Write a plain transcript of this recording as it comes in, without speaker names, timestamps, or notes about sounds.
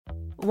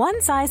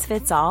One size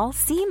fits all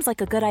seems like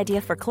a good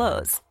idea for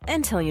clothes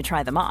until you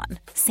try them on.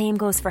 Same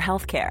goes for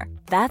healthcare.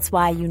 That's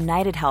why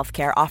United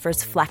Healthcare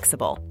offers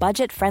flexible,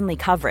 budget-friendly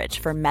coverage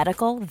for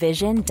medical,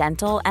 vision,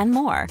 dental, and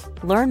more.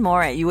 Learn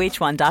more at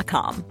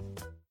uh1.com.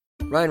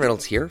 Ryan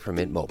Reynolds here from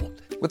Mint Mobile.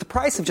 With the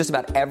price of just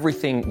about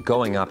everything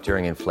going up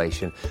during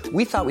inflation,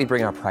 we thought we'd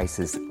bring our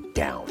prices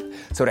down.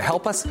 So to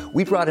help us,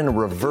 we brought in a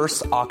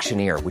reverse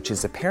auctioneer, which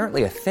is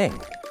apparently a thing.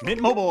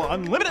 Mint Mobile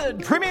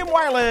Unlimited Premium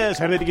Wireless.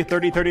 How to get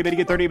 30, 30, bit to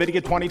get 30, bit to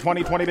get 20,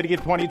 20, 20, bit to get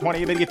 20,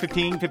 20, bit to get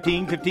 15,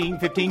 15, 15,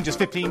 15, just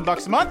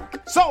 $15 a month?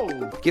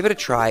 Sold! Give it a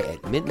try at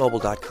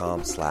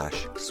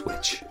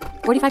mintmobile.com/switch.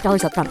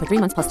 $45 up front for 3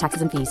 months plus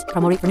taxes and fees.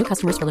 Promo rate for new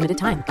customers for limited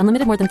time.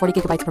 Unlimited more than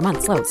 40 gigabytes per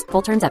month. Slows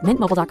full terms at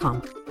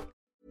mintmobile.com.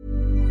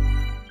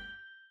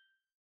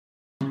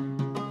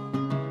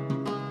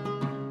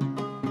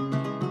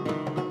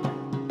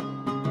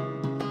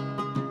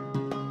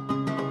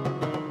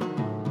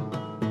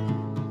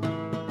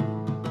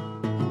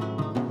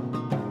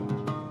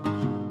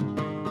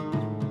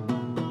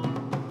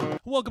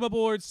 Welcome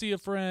aboard, Sea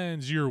of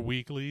Friends, your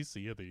weekly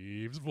Sea of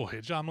Thieves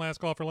voyage. I'm Last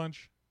Call for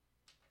Lunch.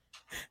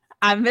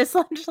 I'm Miss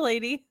Lunch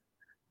Lady.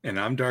 And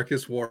I'm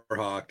Darkest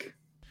Warhawk.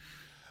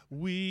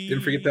 We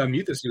didn't forget to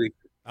unmute this week.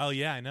 Oh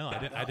yeah, I know.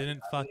 I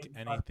didn't fuck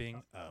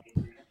anything up.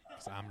 Oh,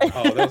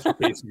 that was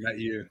Jason, not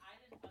you.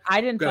 I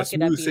didn't Got fuck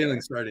it up. Smooth sailing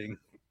Either. starting.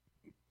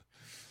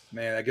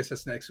 Man, I guess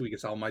that's next week.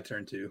 It's all my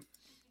turn too.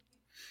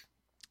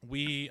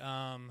 We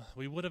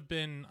would have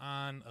been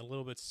on a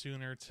little bit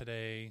sooner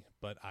today,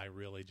 but I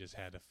really just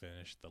had to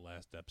finish the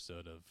last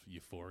episode of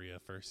Euphoria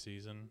first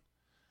season.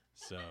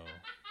 So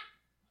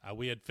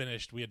we had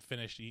finished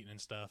eating and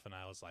stuff, and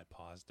I was like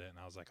paused it, and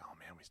I was like, oh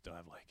man, we still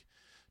have like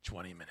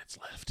 20 minutes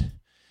left.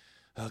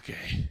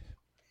 Okay.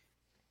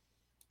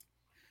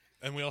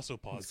 And we also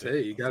paused it.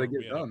 Hey, you gotta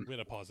get done. We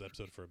had to pause the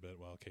episode for a bit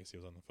while Casey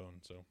was on the phone.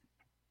 So.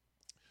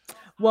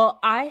 Well,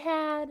 I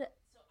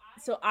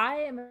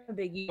am a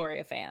big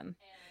Euphoria fan.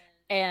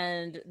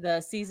 And the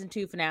season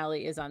 2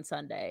 finale is on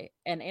Sunday,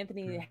 and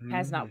Anthony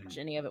has not watched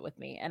any of it with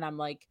me. And I'm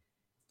like,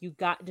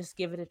 just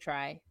give it a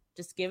try.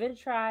 Just give it a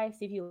try.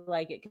 See if you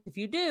like it. 'Cause if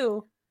you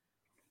do,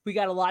 we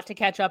got a lot to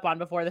catch up on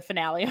before the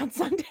finale on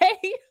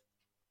Sunday.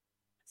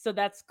 So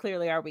that's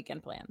clearly our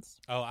weekend plans.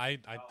 Oh, I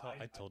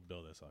told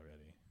Bill this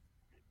already.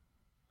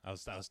 I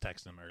was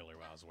texting him earlier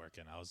while I was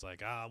working. I was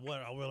like, what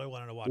I really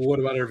wanted to watch. Well,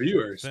 what about our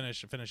viewers?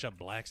 Finish up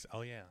Black.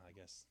 Oh yeah, I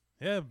guess.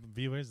 Yeah,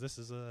 viewers, this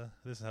is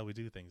how we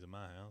do things in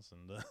my house,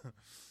 and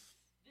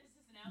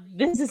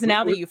this is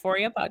now the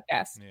Euphoria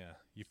podcast. Yeah,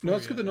 no,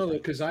 it's good to know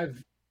that because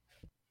I've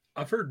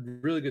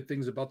heard really good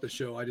things about the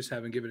show. I just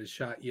haven't given it a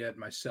shot yet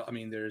myself. I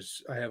mean,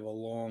 I have a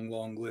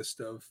long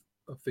list of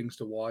things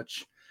to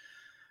watch,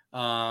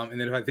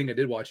 and then if I think I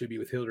did watch, it'd be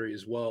with Hillary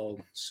as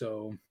well.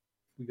 So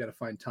we got to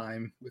find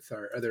time with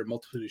our other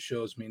multitude of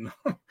shows. I mean,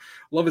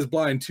 Love Is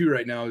Blind 2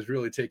 right now is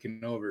really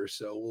taking over,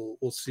 so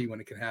we'll see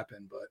when it can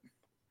happen, but.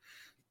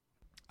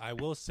 I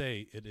will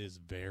say it is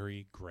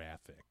very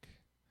graphic,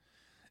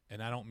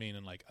 and I don't mean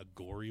in like a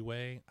gory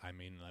way. I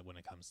mean like when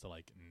it comes to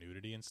like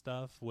nudity and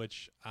stuff,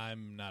 which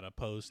I'm not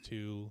opposed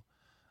to.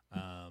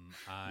 I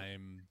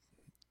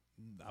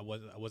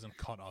wasn't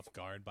caught off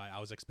guard by.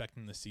 I was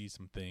expecting to see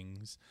some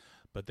things,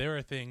 but there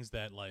are things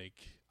that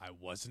like I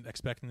wasn't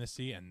expecting to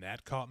see, and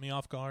that caught me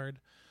off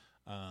guard.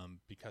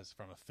 Because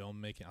from a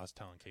filmmaking, I was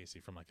telling Casey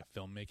from like a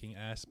filmmaking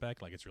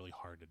aspect, like it's really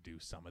hard to do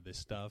some of this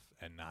stuff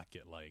and not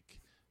get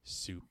like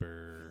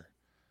super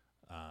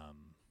I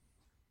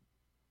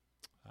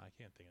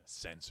can't think of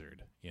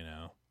censored, you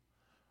know.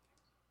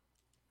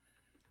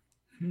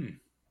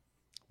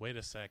 Wait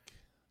a sec.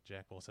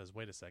 Jack Bull says,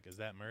 wait a sec, is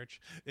that merch?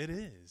 It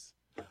is.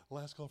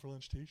 Last Call for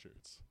Lunch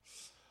t-shirts.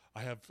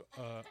 I have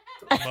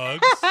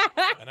mugs,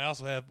 and I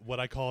also have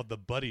what I call the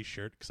buddy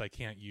shirt because I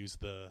can't use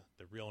the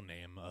real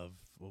name of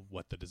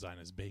what the design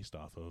is based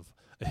off of.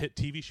 A hit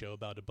TV show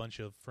about a bunch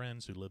of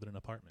friends who live in an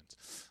apartment.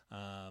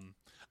 I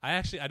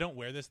don't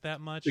wear this that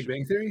much. Big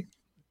Bang Theory?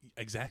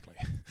 Exactly.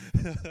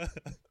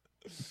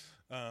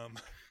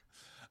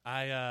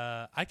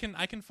 I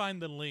can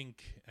find the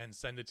link and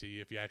send it to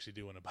you if you actually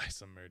do want to buy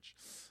some merch.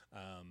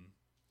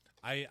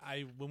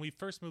 I when we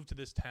first moved to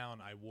this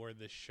town, I wore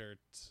this shirt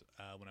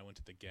when I went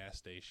to the gas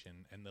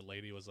station, and the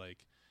lady was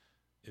like,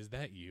 "Is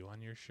that you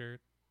on your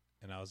shirt?"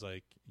 And I was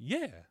like,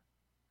 "Yeah."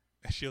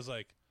 And she was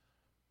like,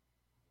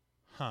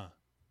 "Huh."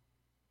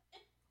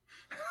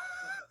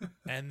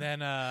 And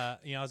then I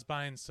was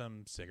buying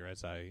some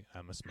cigarettes.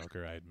 I'm a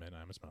smoker. I admit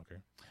I'm a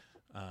smoker.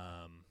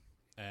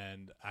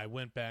 And I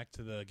went back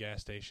to the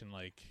gas station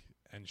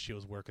and she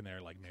was working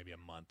there like maybe a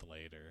month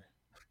later,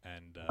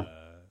 and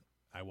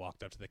I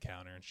walked up to the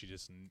counter, and she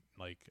just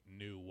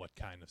knew what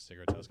kind of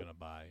cigarettes I was gonna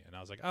buy, and I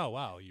was like, "Oh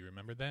wow, you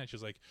remembered that?" And she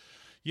was like,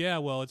 "Yeah,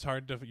 well,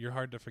 you're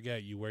hard to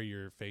forget. You wear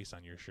your face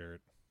on your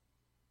shirt."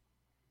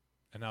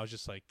 And I was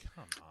just like,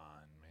 "Come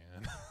on,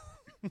 man."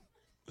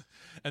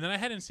 And then I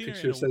hadn't seen her.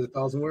 Says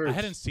 1,000 words. I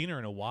hadn't seen her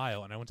in a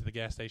while, and I went to the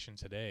gas station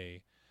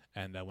today,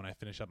 and when I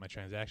finished up my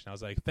transaction, I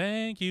was like,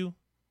 "Thank you."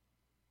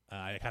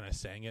 I kind of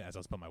sang it as I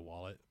was putting my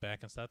wallet back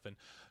and stuff, and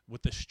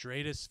with the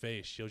straightest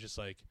face, she was just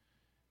like,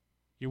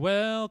 "You're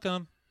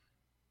welcome."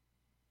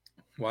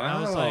 Wow.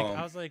 And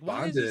I was like,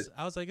 what is this?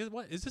 I was like,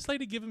 what is this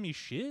lady giving me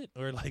shit,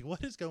 or like,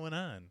 what is going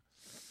on?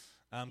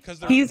 Because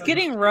he's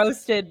getting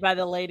roasted by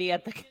the lady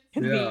at the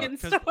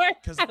convenience store.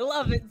 I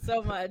love it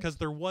so much because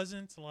there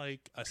wasn't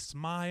like a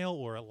smile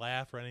or a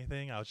laugh or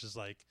anything. I was just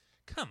like,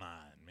 come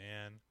on,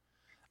 man,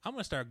 I'm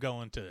gonna start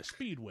going to the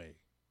Speedway.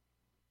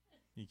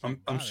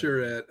 I'm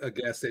sure at a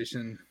gas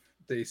station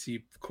they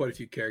see quite a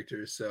few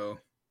characters, so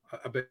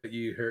I bet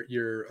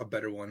you're a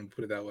better one.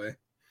 Put it that way.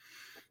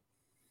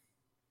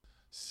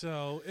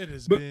 So it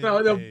has but been.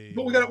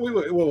 But we got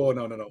wait, whoa,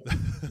 no.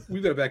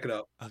 We got to back it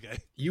up. Okay.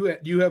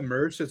 You have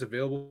merch that's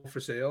available for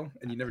sale,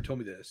 and you never told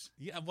me this.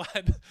 Yeah.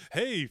 What?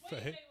 Hey.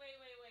 Wait.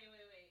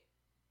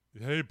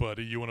 Hey,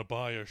 buddy, you want to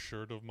buy a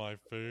shirt of my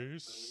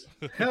face?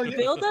 Hell yeah.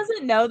 Bill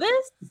doesn't know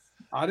this.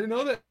 I didn't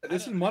know that.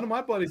 This is one of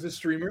my buddies, a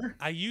streamer.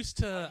 I used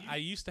to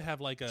have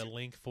like a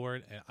link for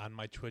it on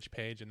my Twitch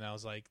page, and I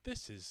was like,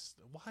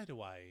 why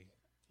do I?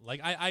 Like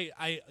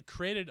I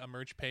created a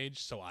merch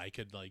page so I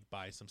could like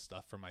buy some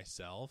stuff for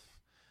myself,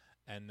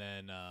 and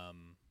then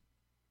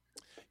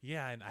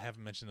and I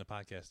haven't mentioned the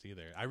podcast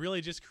either. I really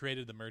just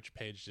created the merch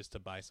page just to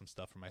buy some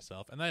stuff for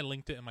myself, and then I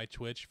linked it in my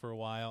Twitch for a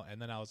while, and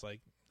then I was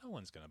like, no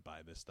one's gonna buy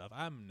this stuff.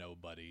 I'm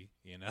nobody,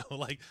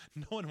 like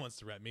no one wants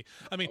to rep me.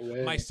 I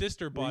mean, my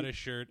sister bought a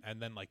shirt,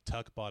 and then like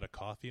Tuck bought a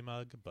coffee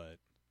mug, but.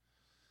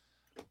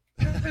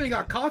 They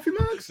got coffee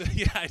mugs?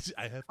 Yeah,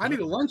 I have. I need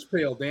a lunch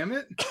pail, damn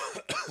it.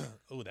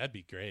 Oh, that'd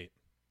be great.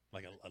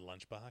 Like a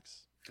lunch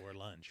box for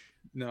lunch.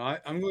 No,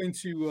 I'm going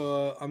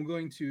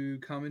to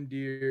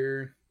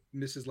commandeer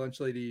Mrs. Lunch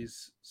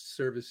Lady's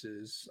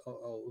services.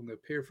 I'm going to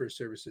pay her for her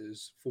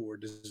services for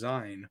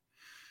design,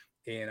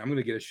 and I'm going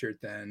to get a shirt.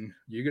 Then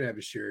you're going to have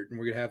a shirt, and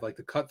we're going to have like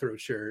the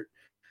Cutthroat shirt.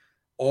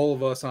 All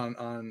of us on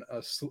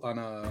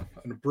a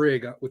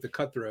brig with the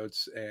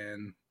Cutthroats,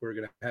 and we're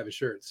gonna have a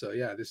shirt. So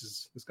yeah, this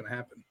is gonna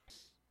happen.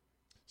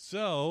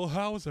 So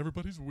how was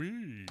everybody's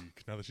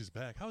week? Now that she's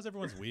back, how's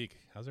everyone's week?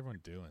 How's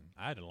everyone doing?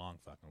 I had a long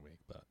fucking week,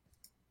 but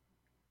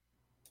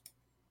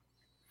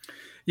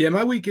yeah,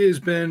 my week has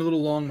been a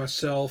little long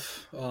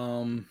myself.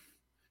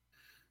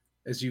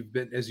 As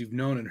you've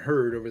known and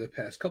heard over the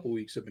past couple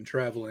weeks, I've been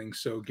traveling,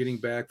 so getting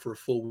back for a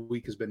full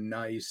week has been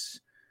nice.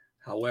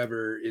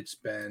 However, it's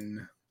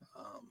been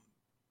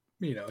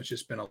it's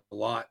just been a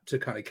lot to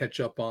kind of catch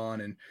up on.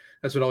 And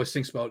that's what I always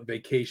thinks about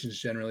vacations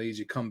generally, is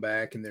you come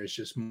back and there's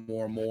just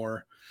more and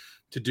more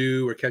to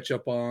do or catch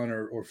up on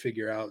or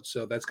figure out.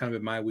 So that's kind of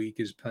been my week,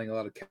 is playing a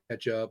lot of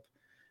catch up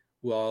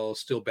while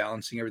still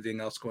balancing everything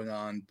else going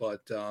on.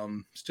 But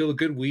still a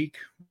good week.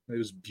 It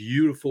was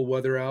beautiful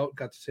weather out.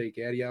 Got to take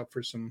Addie out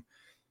for some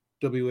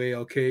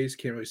WALKs.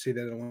 Can't really say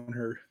that. I don't want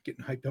her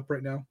getting hyped up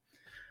right now.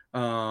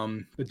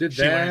 But did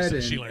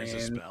that. She learns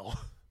to spell.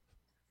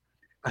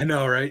 I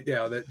know, right?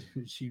 Yeah, that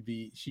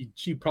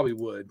she probably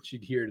would.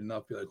 She'd hear it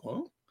enough, be like,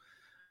 "Whoa."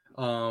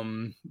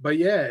 But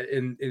yeah,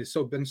 and it's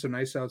been so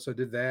nice out. So I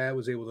did that.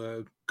 Was able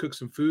to cook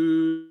some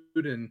food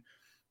and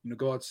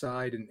go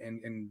outside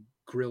and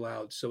grill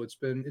out. So it's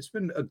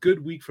been a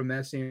good week from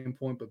that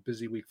standpoint, but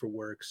busy week for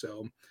work.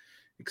 So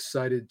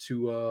excited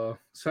for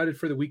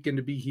the weekend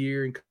to be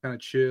here and kind of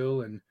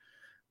chill and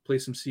play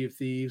some Sea of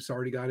Thieves.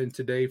 Already got in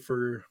today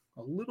for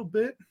a little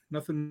bit,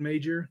 nothing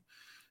major.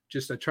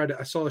 Just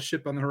I saw a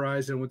ship on the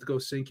horizon, went to go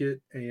sink it,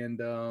 and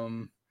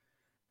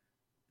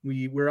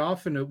we were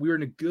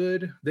in a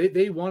good.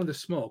 They wanted to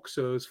smoke,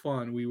 so it was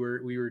fun. We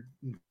were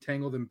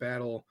entangled in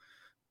battle,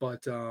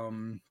 but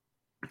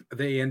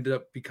they ended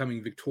up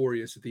becoming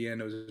victorious at the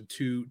end. It was a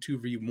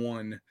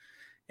 2v1,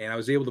 and I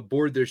was able to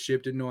board their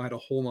ship. Didn't know I had a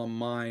hole on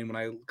mine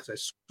because I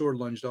sword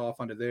lunged off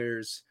onto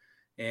theirs,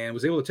 and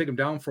was able to take them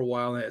down for a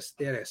while. And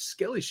they had a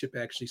skelly ship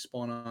actually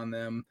spawn on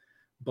them,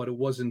 but it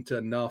wasn't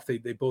enough. They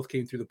both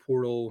came through the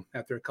portal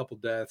after a couple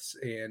deaths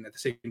and at the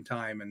same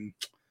time, and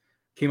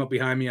came up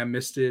behind me. I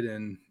missed it,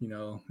 and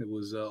it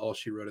was all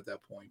she wrote at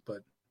that point.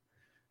 But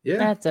yeah,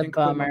 that's a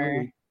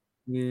bummer.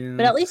 Yeah,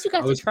 but at least you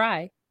got to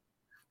try.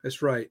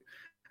 That's right.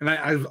 And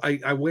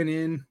I went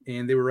in,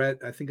 and they were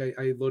at. I think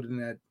I loaded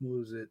in at, what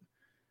was it?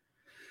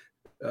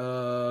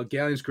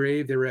 Galleon's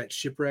Grave. They were at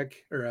Shipwreck,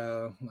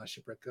 or not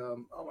Shipwreck.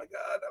 Oh my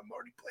God, I'm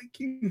already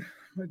blanking.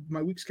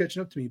 My week's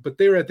catching up to me. But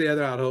they were at the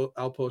other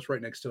outpost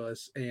right next to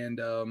us, and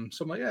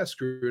so I'm like, yeah,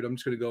 screw it. I'm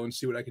just gonna go and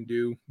see what I can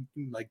do.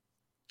 Like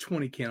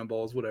 20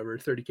 cannonballs, whatever,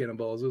 30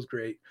 cannonballs. It was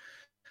great.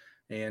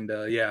 And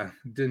I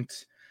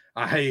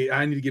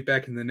need to get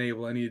back in the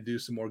naval. I need to do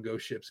some more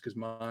ghost ships because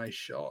my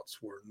shots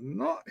were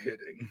not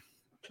hitting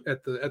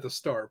at the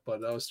start,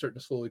 but I was starting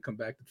to slowly come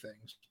back to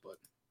things. But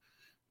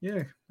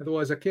yeah,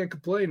 otherwise I can't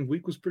complain.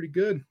 Week was pretty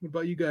good. What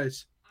about you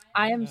guys?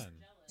 I am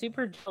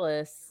super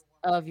jealous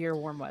of your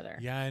warm weather.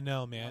 Yeah, I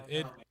know, man.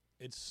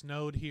 It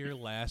snowed here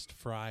last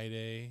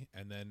Friday,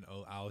 and then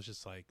I was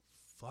just like,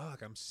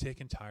 fuck, I'm sick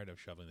and tired of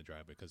shoveling the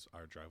driveway because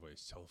our driveway is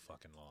so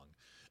fucking long.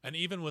 And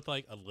even with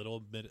like a little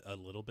bit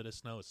of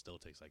snow, it still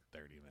takes like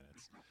 30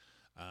 minutes.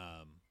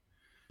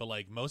 But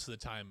like most of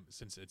the time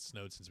since it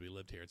snowed since we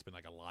lived here, it's been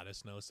like a lot of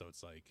snow, so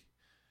it's like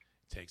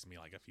it takes me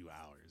like a few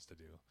hours to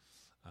do.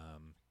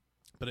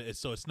 But it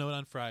snowed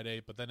on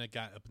Friday, but then it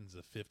got up into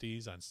the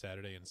 50s on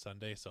Saturday and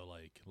Sunday. So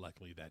like,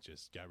 luckily that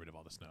just got rid of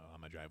all the snow on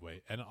my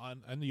driveway and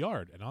on the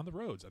yard and on the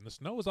roads, and the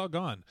snow was all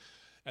gone.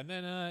 And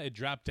then it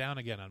dropped down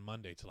again on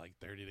Monday to like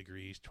 30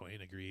 degrees, 20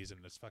 degrees, and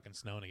it's fucking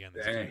snowing again.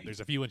 There's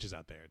a few inches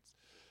out there. It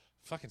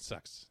fucking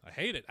sucks. I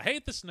hate it. I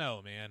hate the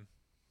snow, man.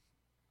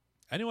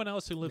 Anyone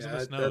else who lives in the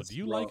snow, do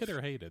you like it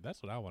or hate it?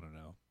 That's what I want to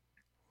know.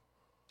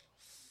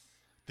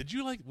 Did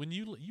you like when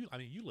you I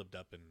mean, you lived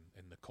up in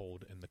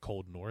the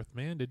cold north,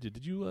 man.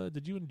 Did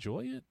you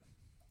enjoy it?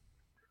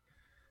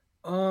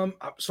 So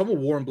I'm a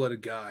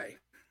warm-blooded guy.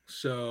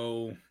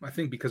 So I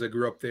think because I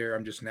grew up there,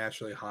 I'm just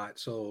naturally hot.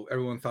 So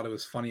everyone thought it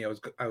was funny.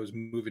 I was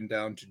moving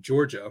down to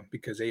Georgia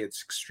because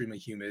it's extremely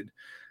humid.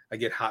 I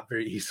get hot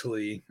very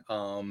easily.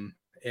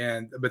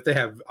 But they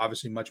have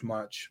obviously much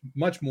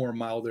more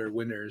milder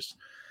winters.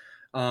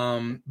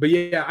 But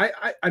yeah,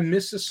 I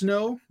miss the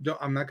snow.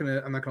 I'm not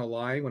gonna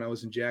lie. When I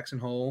was in Jackson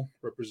Hole,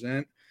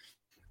 represent.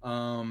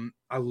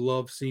 I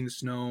love seeing the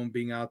snow,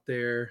 being out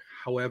there.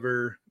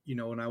 However,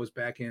 when I was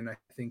back in, I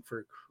think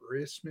for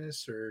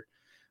Christmas, or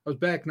I was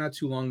back not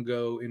too long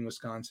ago in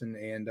Wisconsin,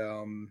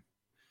 and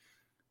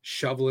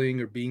shoveling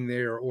or being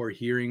there or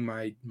hearing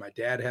my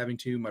dad having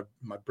to,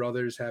 my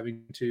brothers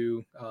having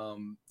to,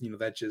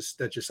 that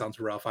just sounds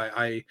rough.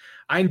 I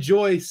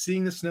enjoy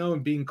seeing the snow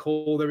and being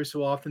cold every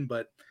so often,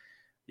 but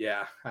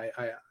yeah,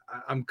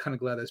 I'm kind of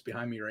glad that's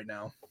behind me right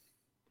now.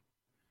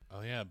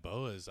 Oh yeah,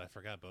 I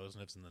forgot Boaz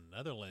lives in the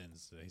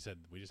Netherlands. He said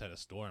we just had a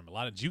storm.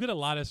 Did you get a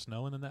lot of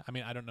snow in that? I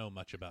mean, I don't know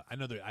much about. I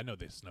know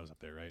the snow's up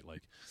there, right?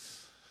 Like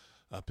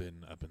up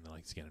in the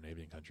like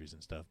Scandinavian countries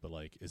and stuff. But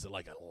like, is it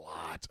like a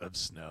lot of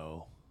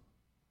snow?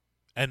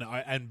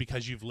 And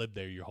because you've lived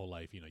there your whole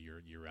life,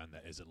 you're around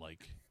that. Is it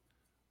like?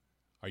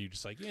 Are you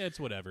just like, yeah, it's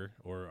whatever,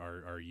 or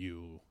are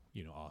you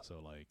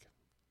also like,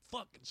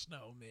 fucking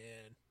snow,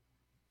 man?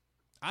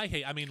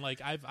 I mean,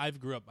 like I've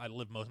grew up. I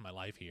lived most of my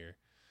life here,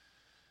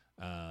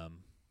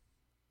 in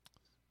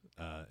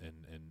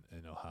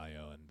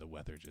Ohio, and the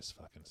weather just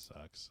fucking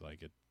sucks.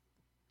 Like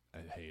I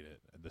hate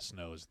it. The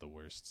snow is the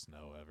worst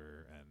snow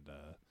ever, and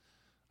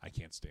I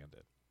can't stand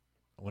it.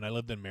 When I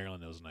lived in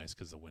Maryland, it was nice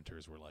because the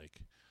winters were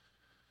like,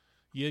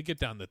 you get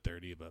down to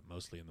 30, but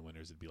mostly in the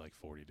winters it'd be like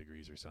 40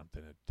 degrees or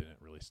something. It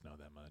didn't really snow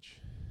that much.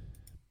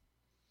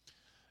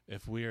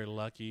 If we are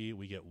lucky,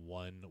 we get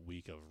 1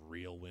 week of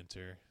real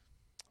winter.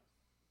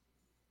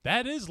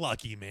 That is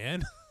lucky,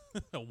 man.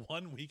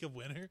 1 week of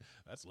winter?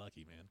 That's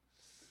lucky, man.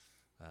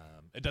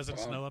 It doesn't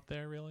snow up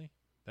there, really,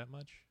 that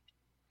much?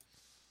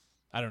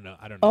 I don't know.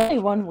 Only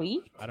 1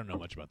 week? I don't know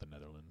much about the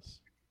Netherlands.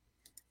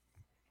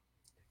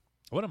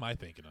 What am I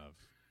thinking of?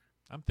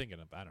 I'm thinking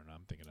of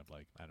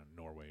like,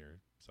 Norway or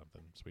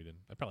something, Sweden.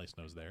 It probably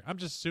snows there. I'm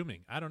just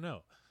assuming. I don't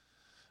know.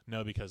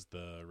 No, because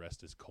the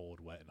rest is cold,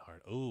 wet, and hard.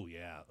 Oh,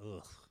 yeah.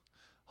 Ugh.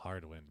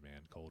 Hard wind,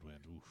 man. Cold wind.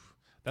 Oof.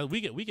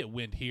 We get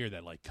wind here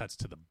that like cuts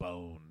to the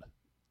bone,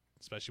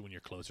 especially when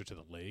you're closer to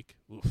the lake.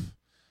 Oof,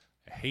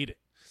 I hate it.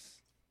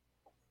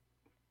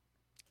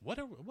 What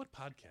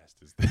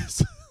podcast is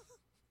this?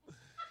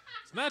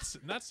 It's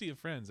not Sea of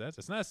Friends.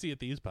 It's not Sea of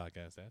Thieves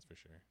podcast. That's for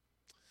sure.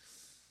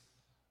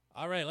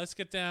 All right, let's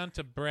get down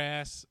to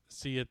brass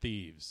Sea of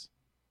Thieves.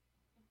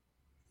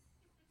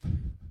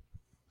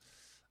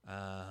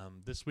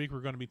 This week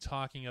we're going to be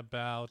talking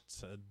about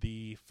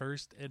the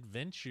first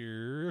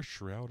adventure,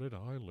 Shrouded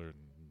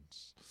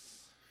Islands,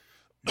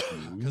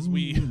 because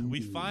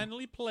we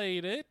finally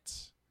played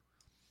it,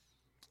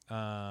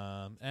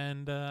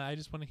 and I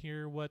just want to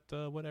hear what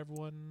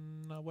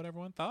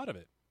everyone thought of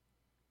it.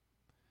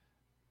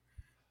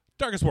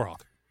 Darkest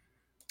Warhawk.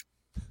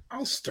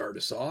 I'll start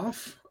us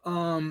off.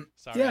 Sorry,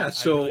 yeah,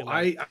 so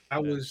I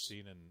was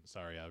scene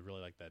I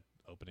really like that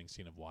opening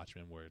scene of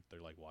Watchmen where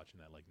they're like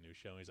watching that like news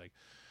show. And he's like,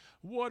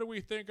 "What do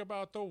we think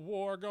about the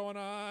war going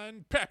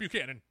on, Pat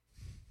Buchanan?"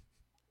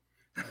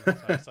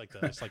 It's like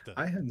the.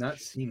 I have not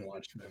seen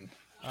Watchmen.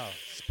 Oh,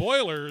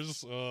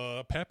 spoilers!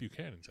 Pat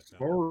Buchanan.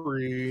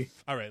 Sorry.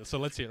 All right, so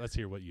let's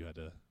hear what you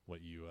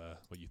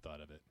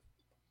thought of it.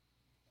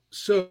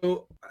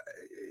 So,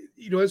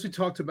 as we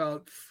talked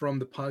about from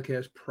the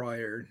podcast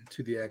prior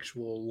to the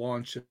actual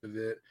launch of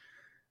it,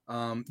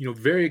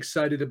 very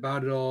excited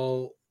about it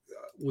all.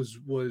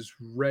 Was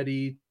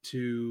ready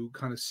to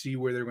kind of see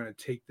where they're going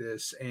to take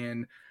this,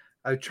 and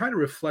I try to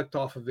reflect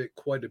off of it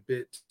quite a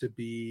bit to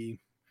be,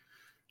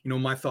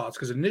 my thoughts.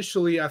 Because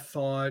initially I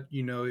thought,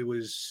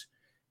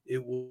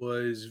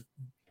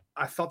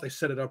 I thought they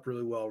set it up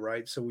really well,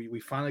 right? So we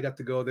finally got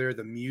to go there.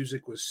 The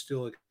music was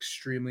still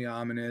extremely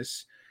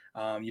ominous.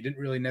 You didn't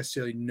really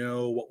necessarily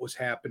know what was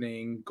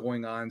happening,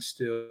 going on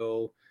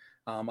still.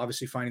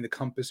 Obviously finding the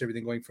compass,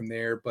 everything going from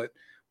there. But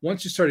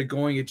once you started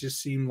going, it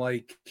just seemed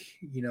like,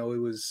 it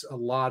was a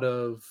lot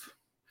of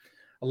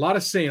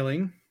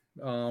sailing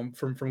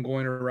from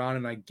going around.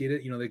 And I get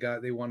it.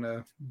 They want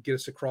to get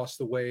us across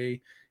the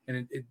way,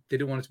 and they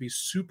didn't want it to be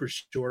super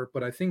short.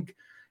 But I think,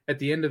 at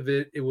the end of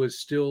it, it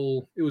was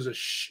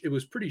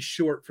pretty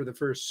short for the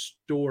first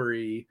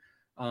story,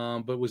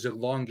 but was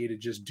elongated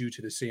just due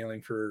to the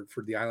sailing for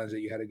the islands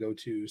that you had to go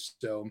to.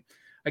 So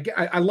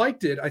I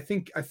liked it. I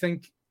think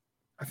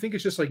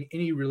it's just like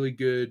any really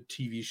good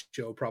TV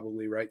show,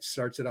 probably, right?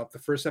 Starts it off the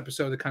first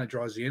episode that kind of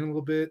draws you in a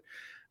little bit.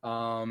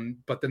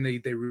 But then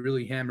they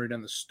really hammered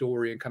on the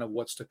story and kind of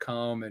what's to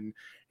come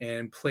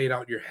and played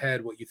out in your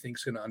head what you think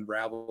is going to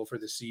unravel for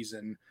the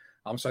season.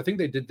 So I think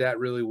they did that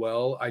really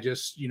well. I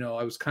just,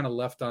 I was kind of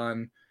left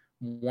on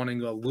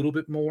wanting a little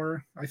bit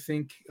more, I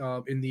think,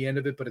 in the end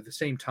of it. But at the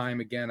same time,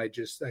 again, I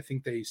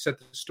think they set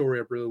the story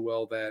up really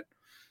well that,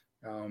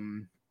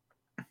 I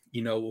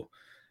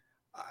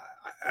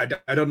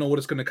don't know what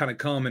it's going to kind of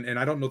come, and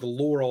I don't know the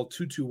lore all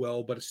too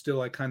well, but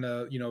still I kind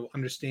of,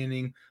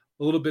 understanding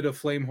a little bit of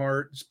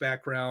Flameheart's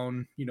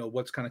background,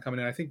 what's kind of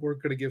coming in. I think we're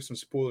going to give some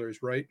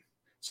spoilers, right?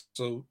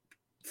 So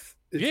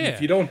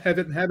if you don't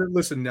haven't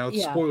listened now,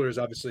 spoilers,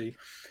 obviously.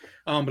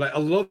 But I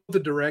love the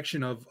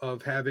direction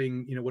of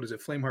having, what is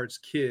it, Flameheart's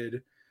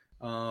kid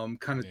kind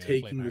of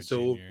taking this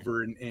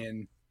over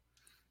and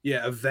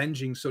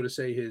avenging, so to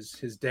say,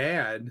 his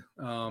dad.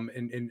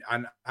 And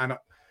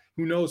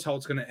who knows how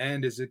it's going to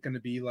end? Is it going to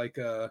be like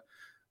a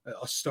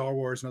Star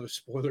Wars, another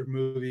spoiler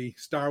movie,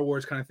 Star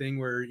Wars kind of thing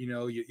where,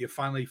 you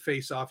finally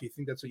face off, you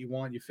think that's what you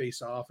want, you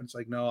face off, and it's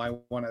like, no, I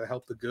want to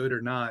help the good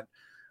or not.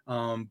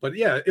 But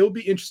yeah, it'll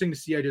be interesting to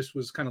see. I just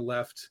was kind of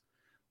left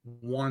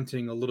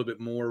wanting a little bit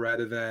more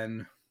rather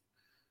than,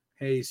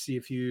 hey, see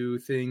a few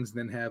things, and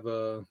then have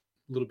a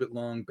little bit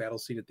long battle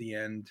scene at the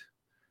end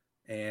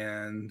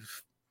and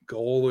go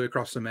all the way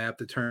across the map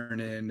to turn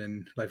in,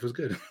 and life was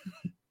good.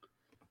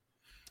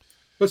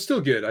 But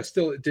still good. I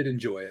still did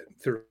enjoy it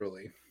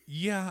thoroughly.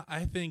 Yeah,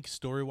 I think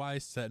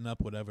story-wise, setting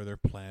up whatever they're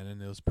planning,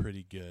 it was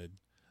pretty good.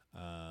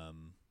 I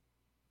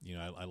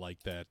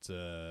like that.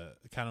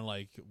 Kind of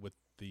like with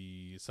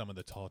some of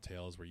the Tall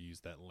Tales where you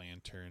use that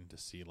lantern to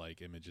see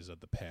like images of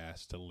the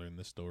past to learn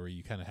the story.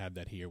 You kind of have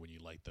that here when you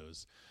light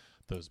those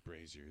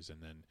braziers,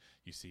 and then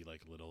you see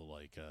like little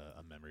like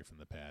a memory from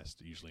the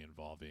past, usually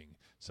involving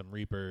some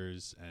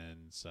Reapers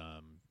and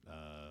some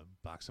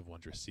Box of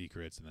Wondrous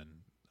Secrets, and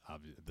then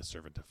the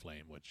Servant of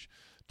Flame, which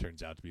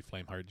turns out to be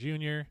Flameheart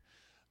Jr.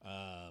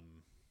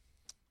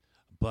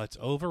 But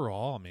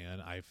overall,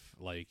 man, I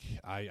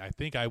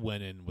think I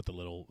went in with a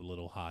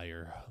little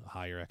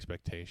higher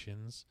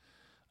expectations.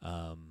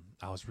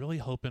 I was really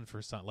hoping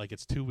for something like,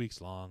 it's 2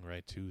 weeks long,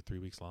 right? 3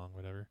 weeks long,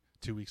 whatever.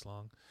 2 weeks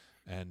long.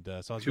 And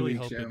so I was really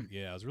hoping,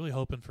 I was really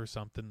hoping for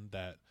something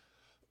that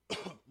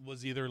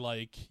was either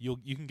like you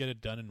can get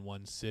it done in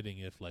one sitting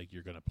if like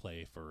you're going to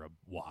play for a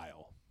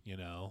while,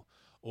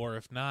 or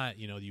if not,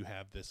 you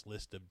have this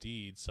list of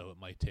deeds, so it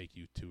might take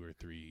you 2 or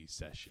 3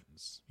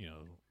 sessions,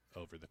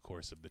 over the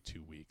course of the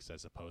 2 weeks,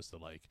 as opposed to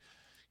like,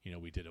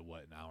 we did an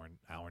hour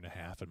and a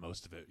half, and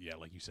most of it,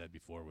 like you said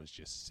before, was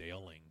just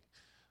sailing,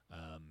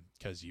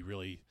 because you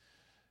really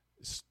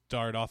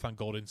start off on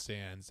Golden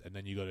Sands, and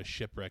then you go to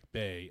Shipwreck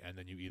Bay, and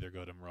then you either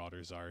go to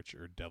Marauder's Arch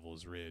or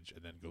Devil's Ridge,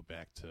 and then go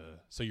back to.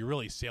 So you're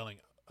really sailing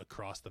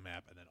across the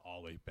map, and then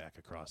all the way back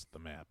across the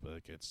map.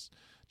 Like, it's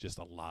just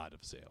a lot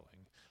of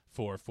sailing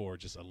for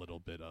just a little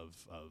bit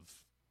of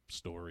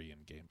story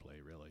and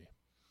gameplay, really.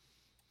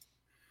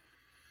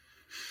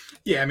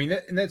 Yeah, I mean,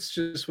 that's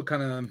just what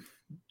kind of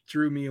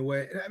drew me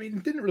away. I mean,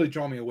 it didn't really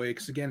draw me away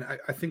because, again,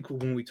 I think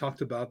when we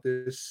talked about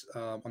this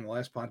on the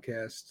last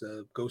podcast,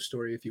 Ghost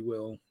Story, if you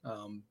will,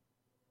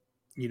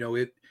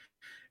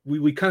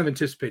 we kind of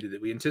anticipated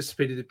it. We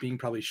anticipated it being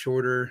probably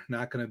shorter,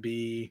 not going to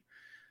be,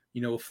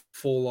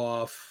 full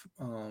off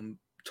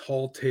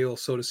tall tale,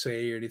 so to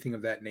say, or anything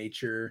of that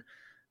nature.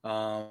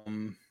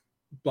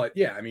 But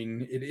yeah, I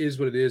mean, it is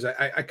what it is.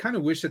 I kind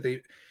of wish that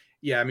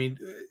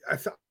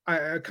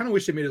I kind of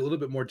wish they made it a little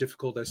bit more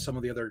difficult as some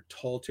of the other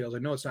Tall Tales. I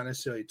know it's not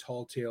necessarily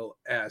Tall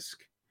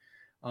Tale-esque,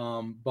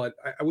 but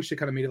I wish they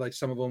kind of made it like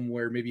some of them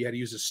where maybe you had to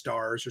use the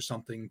stars or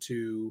something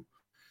to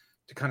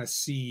kind of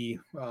see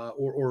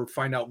or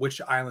find out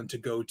which island to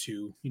go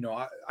to.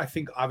 I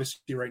think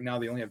obviously right now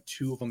they only have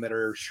 2 of them that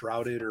are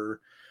shrouded or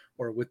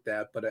with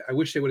that, but I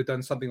wish they would have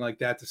done something like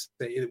that to say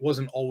it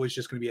wasn't always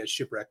just going to be at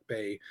Shipwreck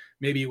Bay.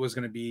 Maybe it was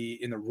going to be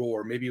in the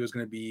Roar. Maybe it was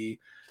going to be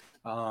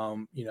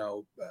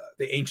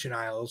the Ancient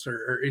Isles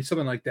or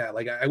something like that.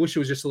 Like, I wish it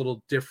was just a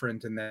little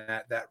different in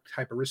that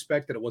type of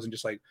respect, that it wasn't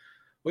just like,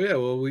 we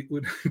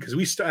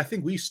because I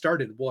think we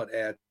started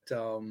at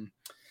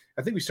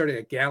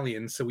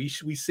Galleon, so we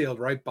sailed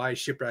right by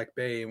Shipwreck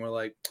Bay, and we're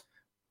like,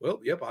 well,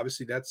 yep,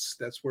 obviously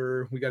that's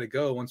where we got to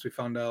go once we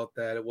found out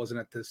that it wasn't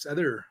at this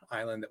other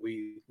island that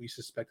we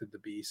suspected to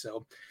be.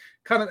 So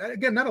kind of,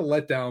 again, not a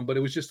letdown, but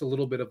it was just a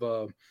little bit of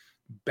a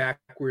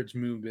backwards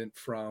movement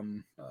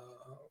from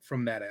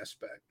that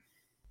aspect.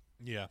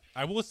 Yeah,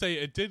 I will say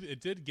it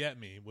did get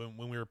me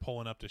when we were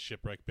pulling up to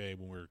Shipwreck Bay,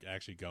 when we were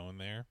actually going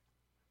there,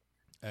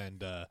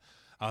 and I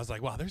was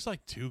like, wow, there's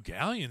like 2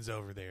 galleons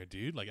over there,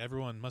 dude. Like,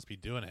 everyone must be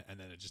doing it, and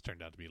then it just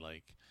turned out to be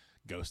like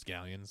ghost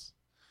galleons.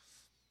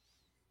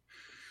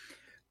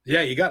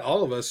 Yeah, you got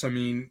all of us. I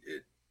mean,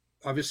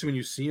 obviously when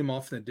you see them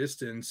off in the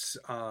distance,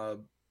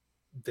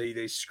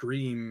 they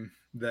scream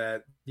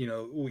that, you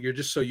know, you're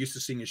just so used to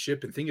seeing a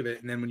ship and think of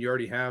it, and then when you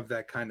already have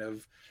that kind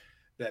of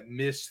that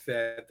mist,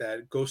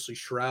 that ghostly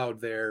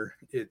shroud there,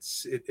 it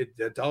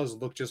does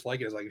look just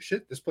like it. It's like,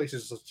 shit, this place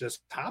is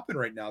just hopping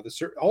right now.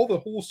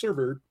 The whole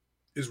server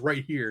is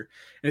right here,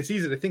 and it's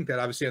easy to think that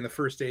obviously on the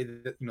first day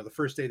that, you know, the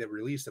first day that we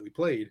released, that we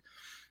played,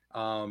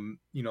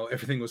 you know,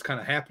 everything was kind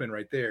of happening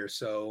right there.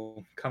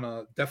 So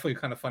definitely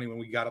kind of funny when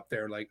we got up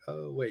there, like,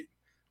 oh wait,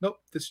 nope,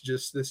 this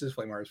is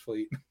Flamewire's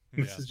fleet.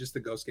 This is just the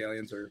Ghost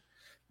Galleons or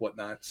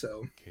whatnot.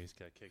 So Case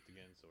got kicked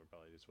again, so we're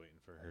probably just waiting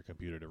for her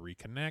computer to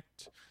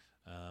reconnect.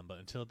 But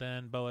until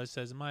then, Boaz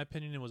says, in my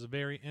opinion, it was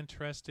very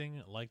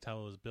interesting. Liked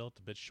how it was built,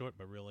 a bit short,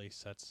 but really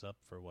sets up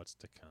for what's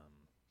to come.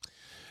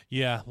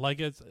 Yeah, like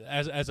it's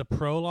as a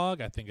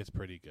prologue, I think it's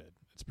pretty good.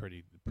 It's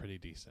pretty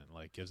decent.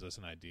 Like, gives us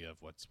an idea of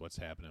what's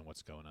happening,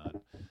 what's going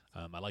on.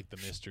 I like the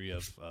mystery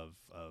of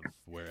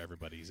where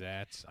everybody's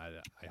at.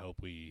 I hope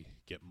we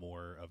get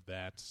more of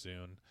that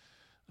soon.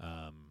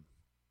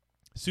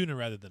 Sooner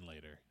rather than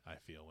later, I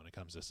feel, when it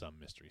comes to some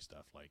mystery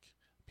stuff, like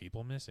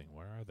people missing.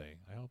 Where are they?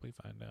 I hope we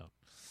find out.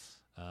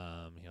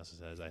 He also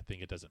says, I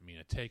think it doesn't mean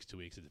it takes 2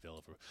 weeks. It's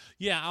available for...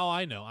 Yeah, oh,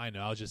 I know. I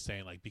was just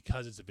saying, like,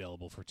 because it's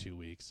available for 2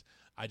 weeks,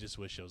 I just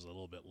wish it was a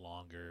little bit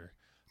longer,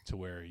 to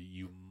where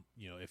you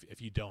know,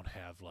 if you don't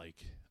have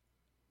like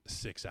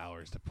 6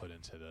 hours to put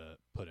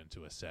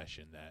into a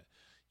session, that,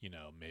 you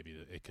know, maybe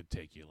it could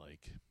take you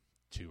like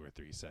 2 or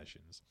 3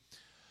 sessions.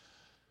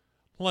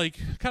 Like,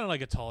 kind of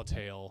like a Tall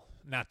Tale.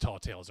 Not Tall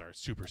Tales are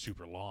super,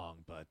 super long,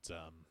 but,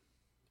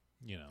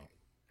 you know.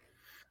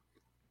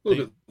 A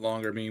little bit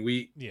longer. I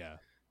mean,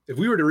 if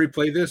we were to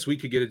replay this, we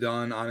could get it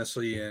done,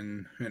 honestly,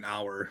 in an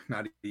hour,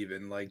 not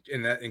even, like,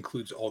 and that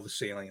includes all the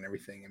sailing and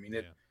everything. I mean,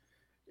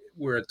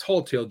 where a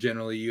Tall Tale,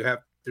 generally,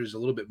 there's a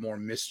little bit more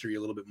mystery, a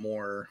little bit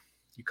more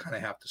you kind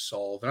of have to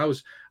solve. And I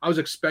was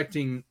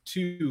expecting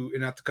to,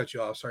 and not to cut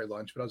you off, sorry,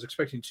 Lunch, but I was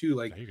expecting to,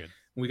 like, when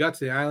we got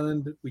to the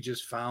island, we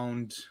just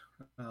found,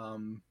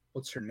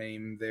 what's her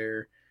name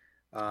there?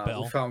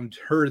 We found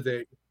her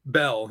there.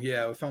 Belle.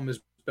 Yeah, we found Miss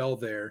Belle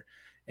there.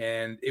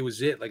 And it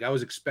was it. Like, I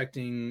was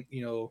expecting,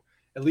 you know,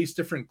 at least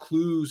different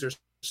clues or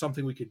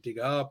something we could dig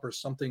up, or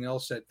something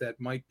else that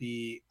might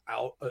be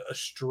out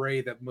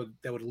astray that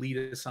would lead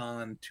us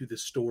on to the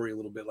story a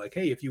little bit. Like,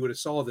 hey, if you would have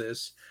saw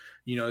this,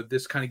 you know,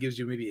 this kind of gives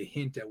you maybe a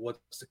hint at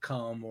what's to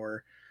come,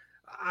 or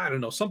I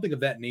don't know, something of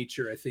that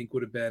nature. I think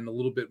would have been a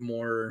little bit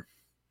more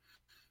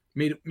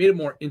made it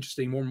more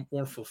interesting,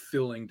 more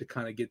fulfilling to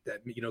kind of get that,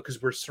 you know,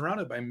 because we're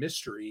surrounded by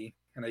mystery,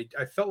 and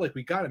I felt like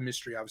we got a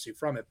mystery obviously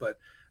from it, but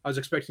I was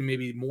expecting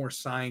maybe more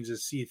signs,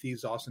 as Sea of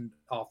Thieves often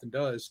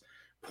does,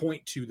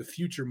 point to the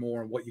future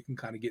more and what you can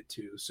kind of get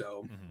to.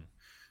 So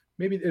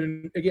maybe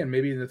in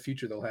the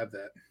future they'll have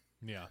that.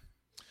 Yeah.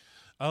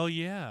 Oh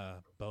yeah,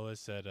 Boaz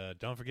said,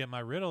 "Don't forget my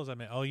riddles." I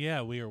mean, oh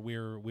yeah,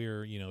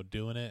 we're you know,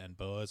 doing it, and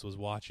Boaz was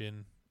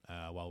watching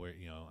while we're,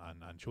 you know,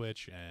 on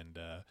Twitch, and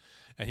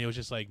he was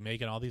just like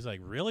making all these like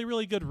really,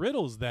 really good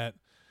riddles that,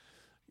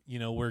 you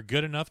know, were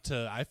good enough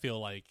to, I feel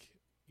like,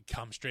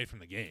 come straight from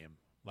the game.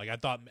 Like,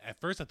 at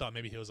first I thought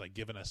maybe he was like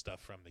giving us stuff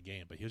from the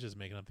game, but he was just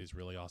making up these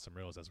really awesome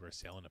riddles as we're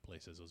sailing to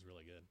places. It was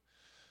really good.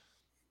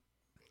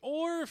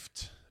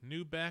 Orfed,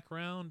 new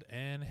background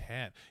and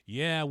hat.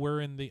 Yeah, we're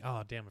in the,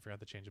 oh damn, I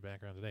forgot to change the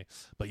background today.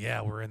 But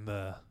yeah, we're in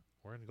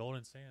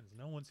Golden Sands.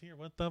 No one's here.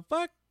 What the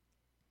fuck?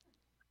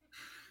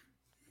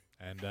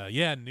 And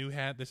yeah, new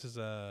hat. This is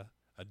a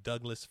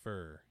Douglas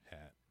fir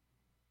hat.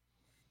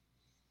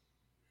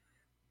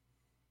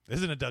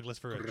 Isn't a Douglas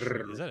fir a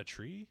tree? Is that a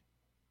tree?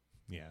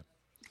 Yeah.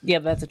 Yeah,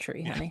 that's a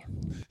tree, honey.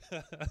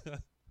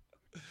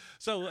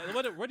 So,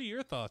 what are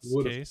your thoughts,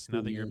 Case?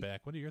 Now that you're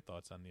back, what are your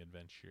thoughts on the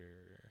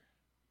adventure?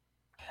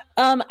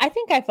 I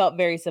think I felt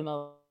very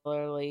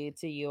similarly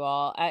to you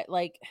all. I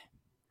like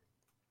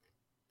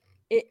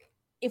it.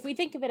 If we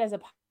think of it as a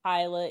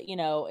pilot, you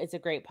know, it's a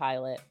great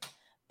pilot.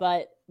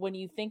 But when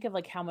you think of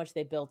like how much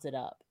they built it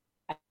up,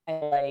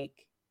 I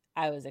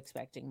was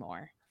expecting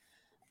more.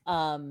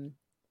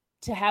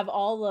 To have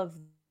all of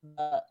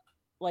the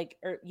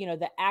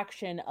the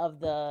action of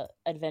the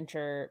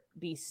adventure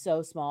be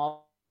so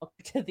small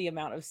to the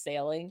amount of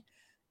sailing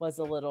was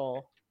a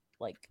little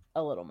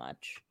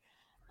much.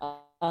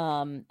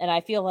 And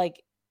I feel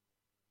like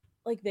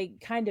they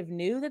kind of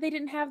knew that they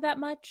didn't have that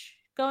much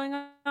going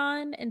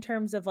on in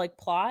terms of like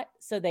plot,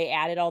 so they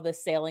added all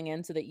this sailing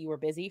in so that you were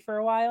busy for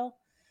a while.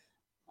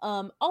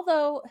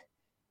 Although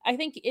I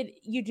think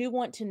you do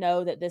want to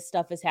know that this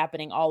stuff is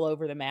happening all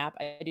over the map.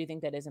 I do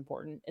think that is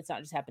important. It's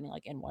not just happening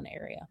like in one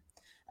area.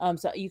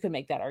 So you can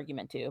make that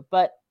argument too.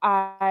 But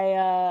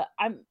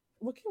I'm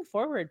looking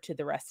forward to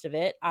the rest of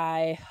it.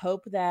 I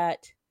hope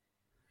that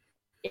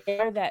if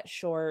they're that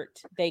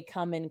short, they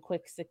come in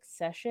quick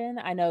succession.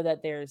 I know that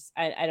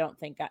I don't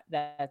think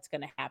that's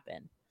going to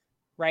happen,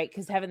 right?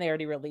 Because haven't they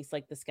already released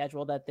like the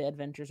schedule that the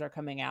adventures are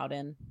coming out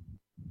in?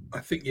 I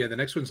think, yeah, the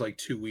next one's like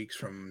 2 weeks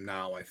from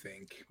now, I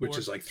think, which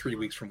is like 3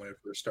 weeks from when it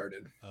first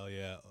started. Oh,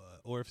 yeah.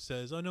 Orf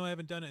says, "Oh no, I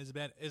haven't done it. It's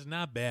bad. It's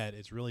not bad.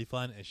 It's really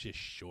fun. It's just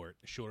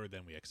shorter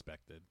than we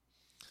expected."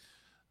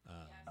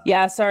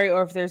 Yeah, sorry,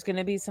 Orf. There's going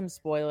to be some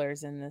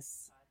spoilers in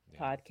this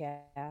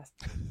podcast.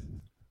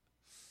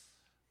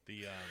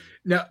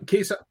 Now,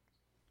 Case.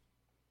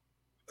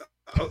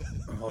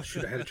 Oh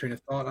shoot! I had a train of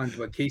thought on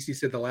what Casey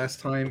said the last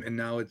time, and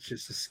now it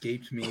just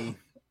escaped me.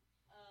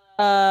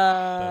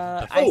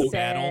 I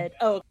said,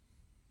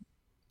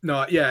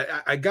 no,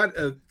 yeah, I got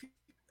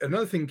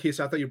another thing,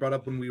 Case. I thought you brought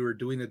up when we were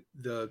doing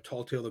the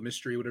Tall Tale, the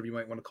mystery, whatever you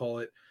might want to call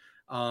it,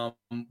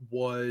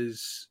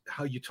 was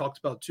how you talked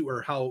about too,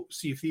 or how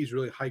Sea of Thieves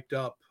really hyped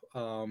up.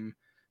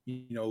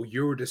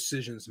 Your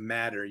decisions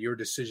matter. Your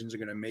decisions are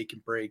going to make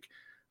and break.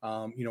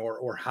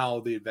 Or how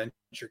the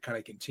adventure kind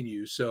of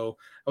continues. So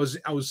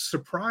I was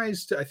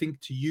surprised, I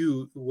think, to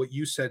you, what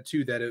you said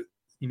too, that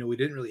we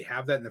didn't really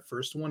have that in the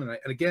first one. And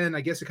again, I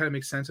guess it kind of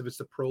makes sense if it's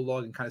the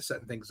prologue and kind of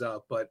setting things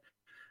up, but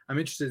I'm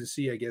interested to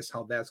see, I guess,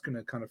 how that's going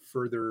to kind of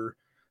further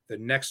the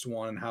next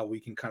one and how we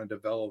can kind of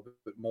develop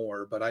it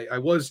more. But I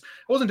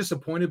wasn't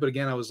disappointed, but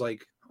again, I was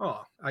like,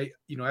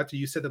 after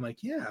you said that, I'm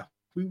like, yeah,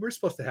 we were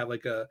supposed to have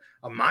like a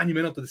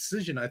monumental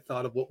decision, I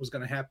thought, of what was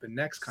going to happen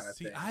next kind of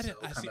thing. I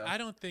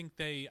don't think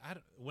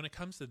when it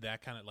comes to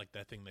that kind of like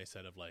that thing they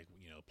said of like,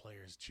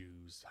 players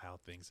choose how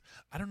things,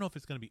 I don't know if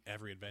it's going to be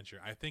every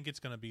adventure. I think it's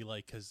going to be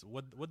like, because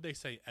what they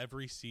say,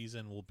 every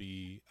season will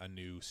be a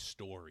new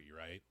story,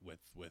 right?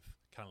 With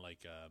kind of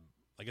like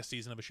a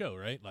season of a show,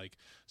 right? Like,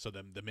 so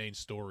the main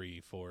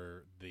story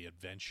for the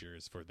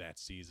adventures for that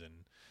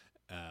season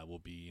will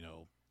be,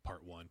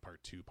 part 1,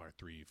 part 2, part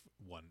 3,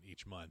 one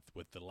each month,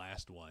 with the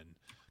last one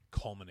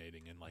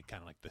culminating in like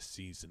kind of like the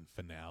season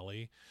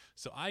finale.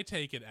 So I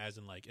take it as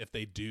in like, if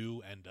they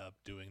do end up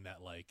doing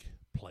that like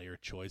player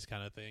choice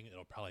kind of thing,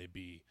 it'll probably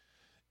be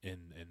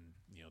in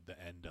the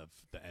end of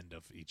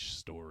each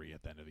story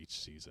at the end of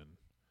each season.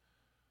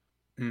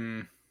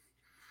 No,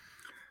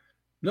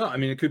 I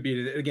mean, it could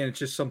be, again, it's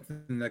just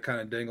something that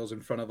kind of dangles in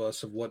front of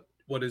us of what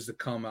is to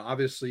come,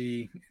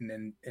 obviously,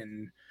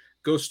 and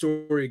Ghost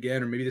Story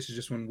again, or maybe this is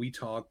just when we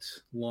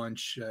talked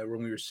lunch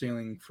when we were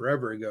sailing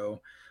forever ago.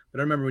 But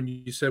I remember when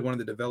you said one of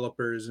the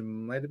developers,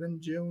 and might have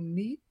been Joe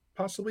Neat,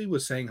 possibly,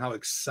 was saying how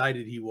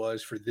excited he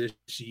was for this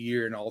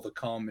year and all to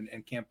come,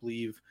 and can't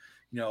believe,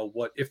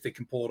 what if they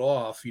can pull it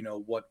off,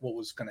 what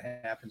was going to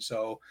happen.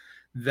 So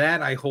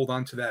that I hold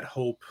on to that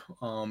hope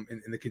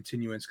in the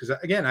continuance, because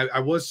again, I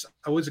was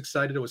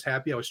excited, I was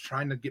happy, I was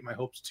trying to get my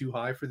hopes too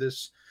high for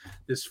this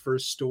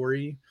first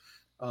story.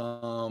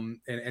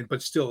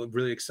 But still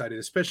really excited,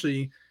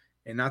 especially,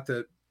 and not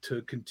to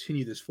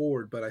continue this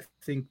forward, but I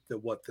think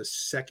that the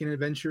second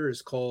adventure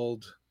is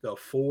called the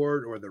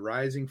Ford, or the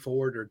Rising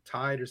Ford, or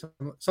Tide, or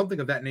something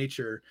of that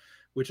nature,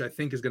 which I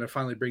think is going to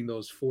finally bring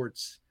those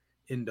forts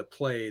into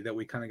play that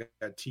we kind of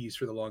got teased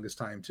for the longest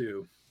time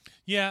too.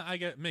 Yeah, I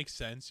get, makes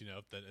sense.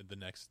 The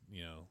next,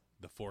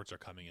 the forts are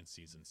coming in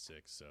season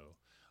 6, so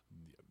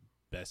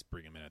best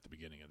bring them in at the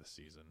beginning of the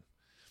season,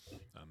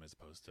 as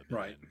opposed to the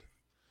end.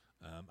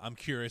 I'm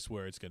curious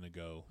where it's going to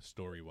go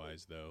story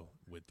wise, though,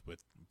 with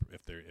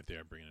if they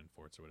are bringing in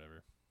forts or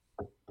whatever.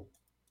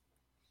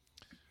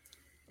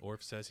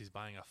 Orf says he's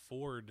buying a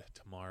Ford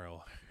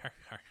tomorrow,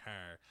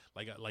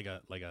 like a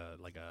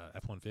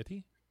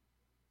F-150.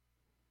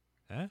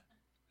 Huh?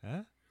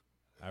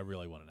 I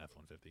really want an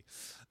F-150.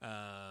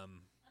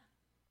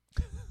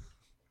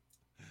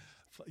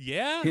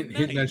 Yeah,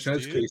 hitting that shot,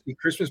 Casey.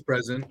 Christmas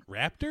present.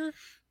 Raptor.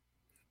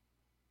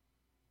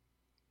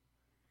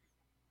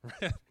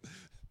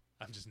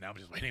 I'm just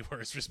waiting for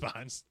his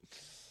response.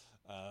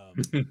 Oh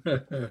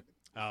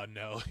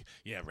no,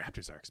 yeah,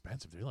 Raptors are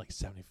expensive. They're like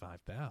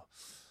 $75,000.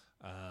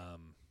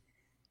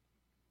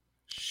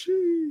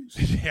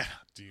 Sheesh. Yeah,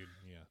 dude.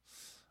 Yeah.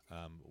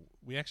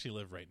 We actually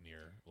live right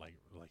near, like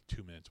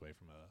 2 minutes away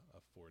from a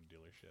Ford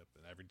dealership,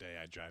 and every day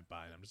I drive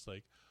by, and I'm just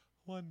like,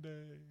 one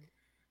day.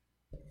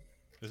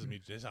 This is me.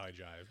 This is how I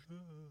drive.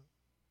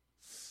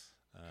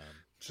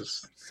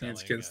 Just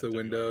hands against the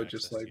window,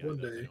 just like one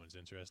day. If anyone's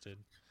interested.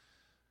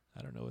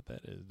 I don't know what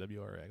that is.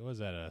 WRX. What is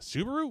that? A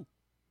Subaru?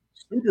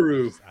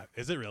 Subaru.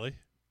 Is it really?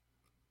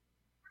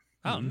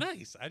 Oh,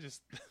 nice. I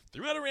just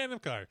threw out a random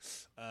car.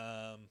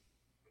 Oh,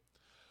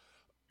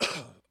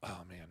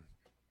 man.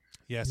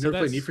 Yeah, you never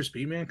played Need for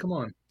Speed, man? Come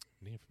on.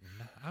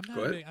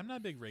 I'm not a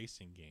big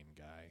racing game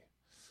guy.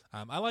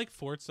 I like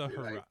Forza.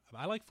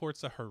 I like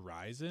Forza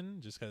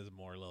Horizon just because it's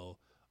more little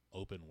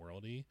open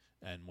worldy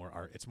and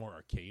it's more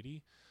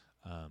arcadey.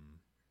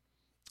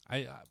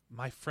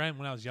 My friend,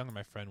 when I was younger,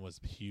 my friend was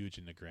huge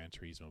into Gran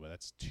Turismo, but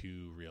that's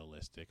too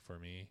realistic for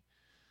me.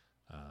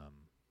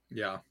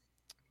 Yeah,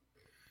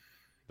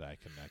 that I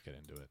could not get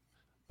into it.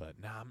 But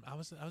no, I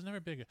was never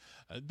big.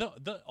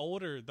 The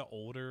older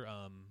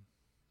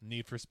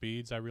Need for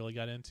Speeds I really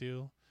got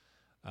into.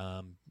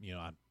 On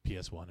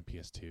PS1 and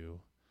PS2,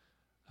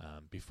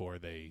 before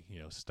they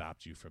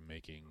stopped you from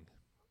making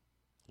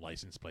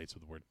license plates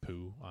with the word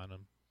 "poo" on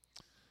them.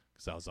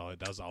 Because that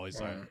was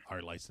always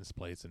our license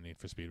plates in Need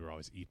for Speed were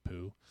always "eat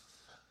poo."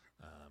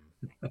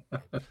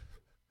 Oh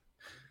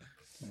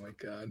my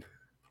god!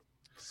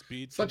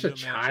 Speed. Such a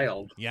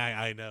child. Yeah,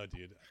 I know,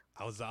 dude.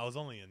 I was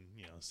only in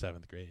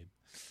 7th grade,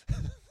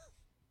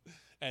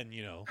 and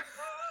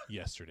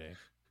yesterday.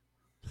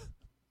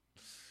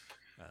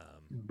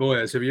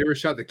 Boys, have you ever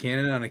shot the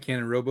cannon on a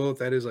cannon rowboat?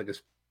 That is like a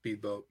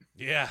speedboat.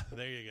 Yeah,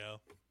 there you go.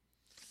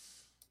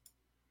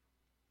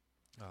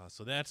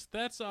 So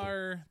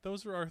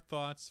those are our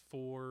thoughts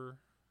for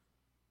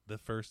the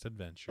first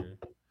adventure.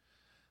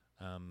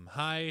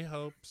 High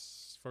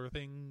hopes for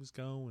things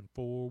going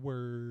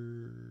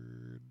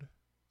forward.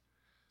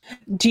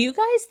 Do you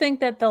guys think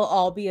that they'll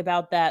all be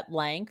about that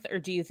length, or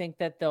do you think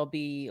that they'll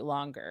be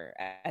longer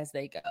as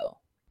they go?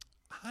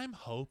 I'm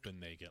hoping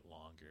they get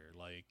longer.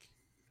 Like,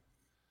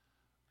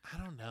 I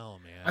don't know,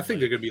 man. I think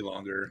they're gonna be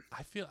longer.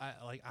 I feel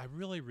I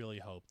really, really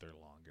hope they're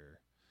longer.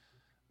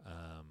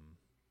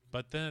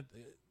 But then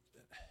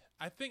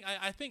I think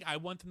I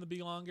want them to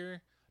be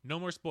longer. No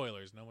more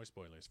spoilers. No more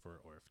spoilers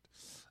for Orft.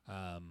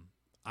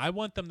 I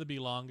want them to be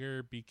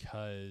longer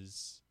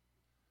because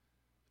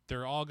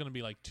they're all going to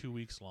be like 2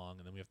 weeks long,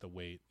 and then we have to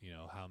wait,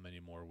 how many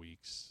more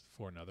weeks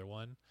for another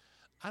one.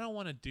 I don't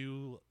want to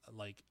do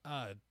like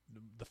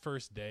the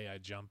first day I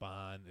jump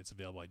on, it's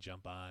available, I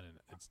jump on, and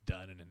it's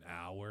done in an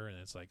hour, and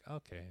it's like,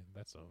 okay,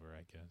 that's over,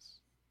 I guess.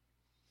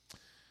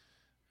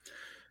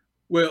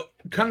 Well,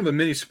 kind of a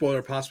mini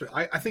spoiler possibly.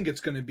 I think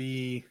it's going to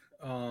be,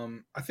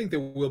 I think there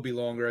will be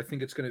longer. I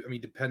think it's going to,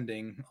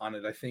 depending on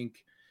it. I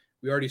think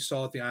we already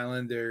saw at the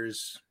island,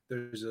 there's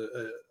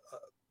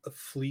a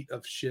fleet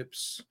of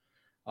ships.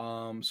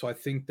 So I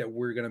think that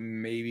we're going to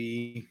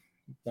maybe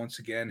once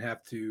again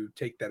have to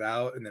take that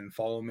out and then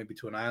follow maybe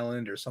to an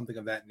island or something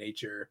of that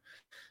nature.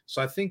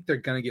 So I think they're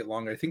going to get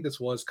longer. I think this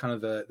was kind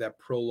of that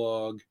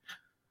prologue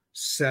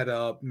set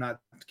up, not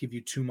to give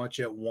you too much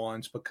at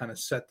once, but kind of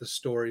set the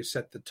story,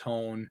 set the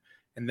tone.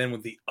 And then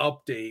with the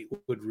update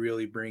would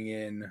really bring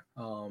in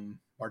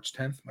March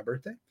 10th, my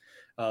birthday,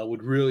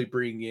 would really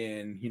bring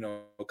in,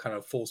 kind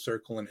of full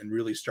circle and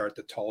really start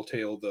the tall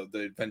tale, the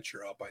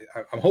adventure up.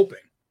 I'm hoping.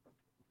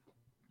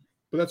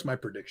 But that's my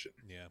prediction.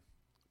 Yeah.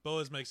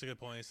 Boaz makes a good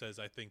point. He says,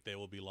 I think they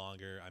will be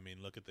longer.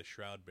 Look at the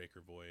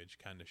Shroudbreaker voyage,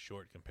 kind of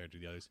short compared to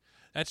the others.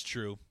 That's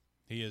true.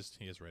 He is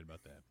right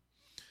about that.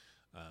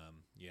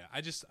 Yeah,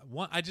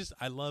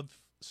 I love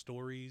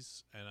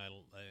stories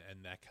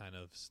and that kind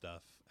of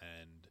stuff,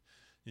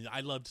 and I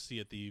love to see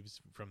a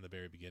Thieves from the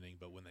very beginning.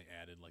 But when they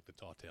added like the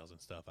tall tales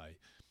and stuff, I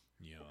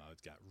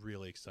got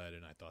really excited,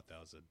 and I thought that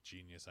was a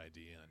genius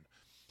idea. And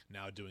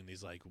now doing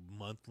these like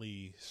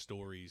monthly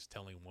stories,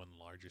 telling one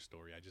larger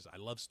story, I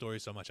love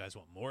stories so much. I just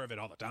want more of it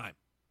all the time.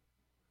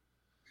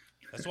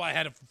 That's why I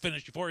had to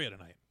finish Euphoria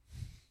tonight.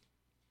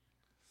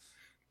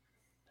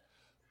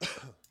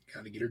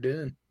 Gotta get her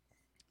done.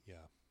 Yeah.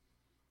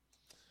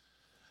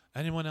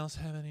 Anyone else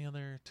have any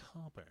other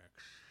topics?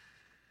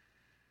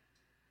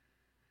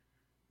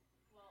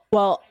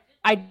 Well,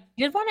 I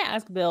did want to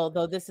ask Bill,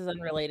 though this is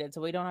unrelated,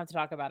 so we don't have to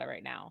talk about it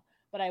right now.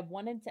 But I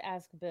wanted to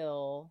ask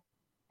Bill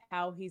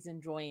how he's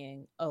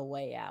enjoying A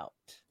Way Out.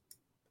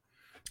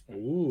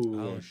 Ooh,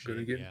 I'm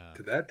gonna get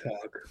to that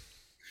talk.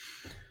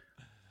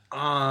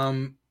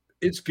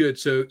 It's good.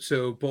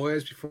 So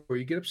boys, before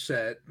you get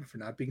upset for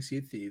not being Sea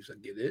of Thieves, I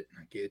get it.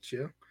 I get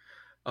you.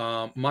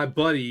 My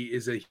buddy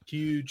is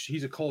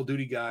he's a Call of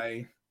Duty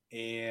guy,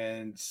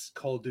 and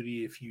Call of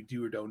Duty, if you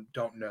do or don't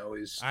know,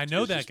 I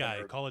know that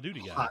guy, Call of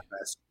Duty guy. Hot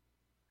mess.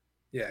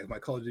 Yeah, my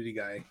Call of Duty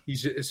guy.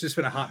 It's just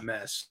been a hot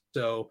mess.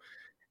 So,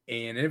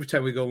 and every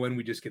time we go in,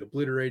 we just get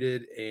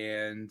obliterated,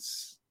 and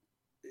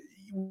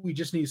we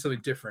just need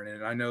something different.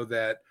 And I know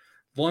that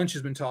Lunch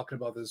has been talking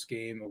about this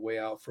game A Way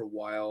Out for a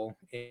while,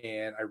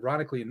 and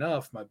ironically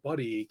enough, my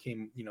buddy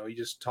came.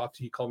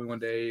 He called me one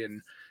day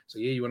and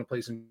said, "Yeah, you want to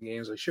play some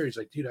games?" Like, sure. He's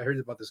like, "Dude, I heard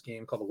about this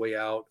game called A Way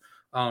Out.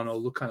 I don't know,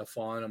 look kind of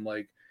fun." I'm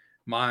like,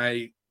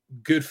 my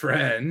good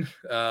friend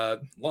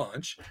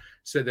Lunch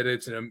said that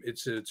it's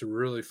a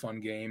really fun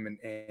game,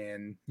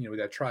 and we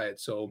got to try it.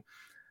 So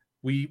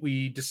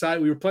we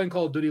decided, we were playing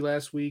Call of Duty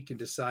last week and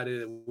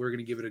decided that we're going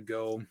to give it a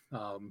go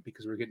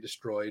because we're getting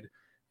destroyed.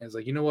 And it's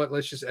like, you know what,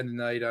 let's just end the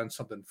night on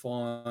something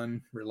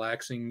fun,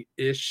 relaxing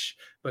ish,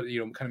 but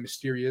kind of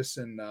mysterious.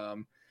 And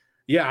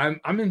yeah,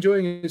 I'm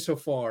enjoying it so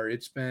far.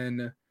 It's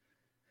been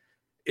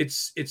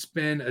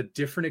a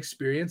different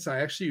experience.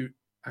 I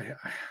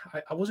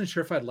wasn't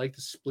sure if I'd like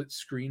the split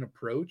screen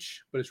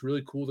approach, but it's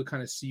really cool to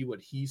kind of see what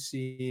he's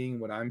seeing,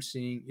 what I'm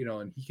seeing,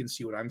 and he can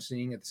see what I'm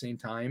seeing at the same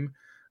time.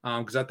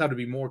 Because I thought it'd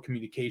be more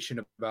communication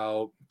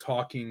about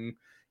talking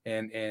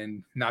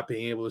and not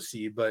being able to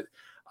see. But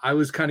I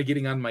was kind of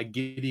getting on my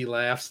giddy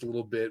laughs a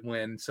little bit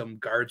when some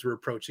guards were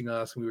approaching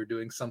us. We were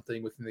doing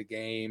something within the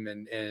game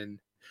and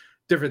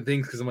different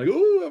things, because I'm like,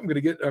 oh, I'm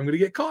gonna get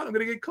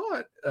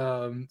caught.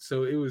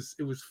 So it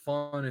was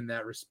fun in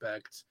that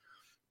respect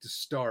to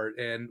start,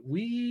 and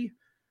we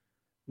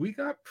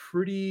got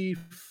pretty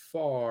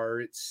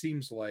far, it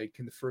seems like,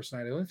 in the first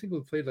night. I only think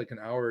we played like an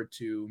hour or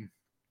two,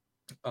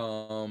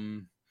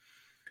 and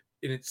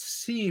it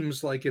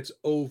seems like it's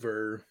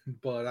over,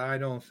 but I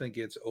don't think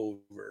it's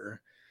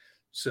over.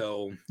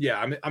 So yeah,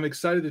 I'm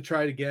excited to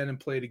try it again and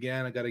play it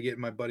again. I got to get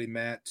my buddy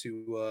Matt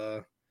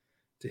to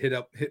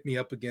hit me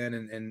up again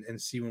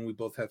and see when we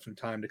both have some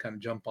time to kind of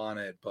jump on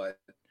it. But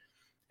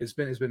it's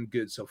been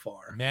good so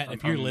far. Matt,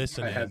 if you're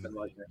listening, I have been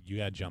liking it. You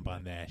got to jump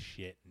on that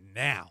shit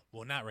now.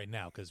 Well, not right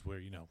now because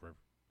we're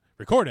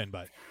recording,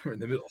 but we're in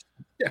the middle.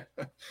 Yeah,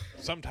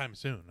 sometime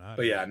soon.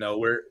 But yeah, no,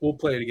 we'll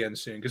play it again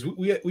soon because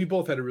we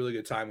both had a really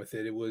good time with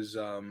it. It was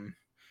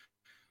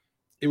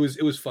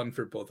fun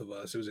for both of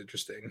us. It was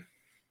interesting.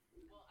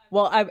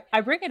 Well,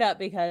 I bring it up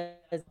because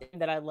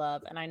that I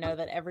love, and I know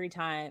that every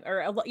time, or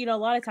a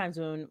lot of times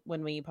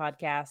when we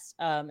podcast,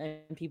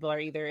 and people are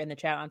either in the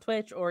chat on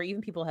Twitch or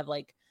even people have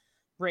like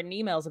written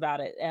emails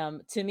about it,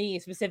 to me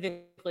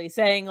specifically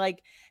saying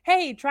like,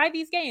 "Hey, try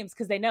these games,"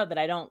 because they know that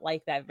I don't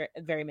like that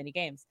very many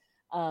games.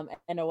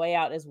 And A Way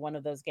Out is one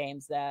of those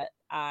games that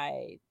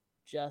I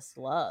just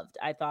loved.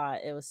 I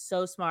thought it was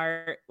so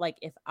smart. Like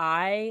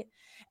I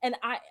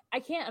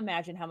can't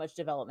imagine how much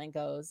development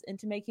goes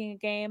into making a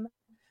game.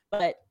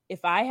 But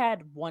if I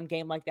had one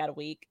game like that a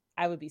week,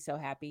 I would be so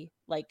happy.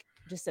 Like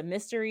just a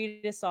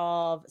mystery to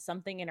solve,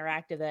 something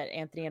interactive that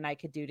Anthony and I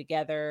could do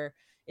together.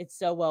 It's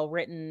so well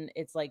written.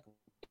 It's like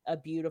a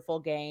beautiful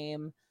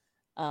game.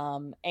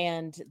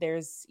 And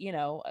there's,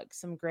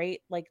 some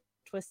great like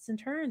twists and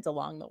turns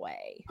along the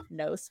way.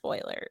 No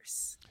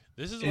spoilers.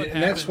 This is what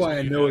and that's why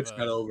I know it's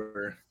not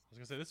over. I was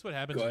gonna say this is what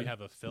happens when you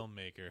have a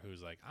filmmaker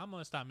who's like, I'm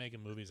gonna stop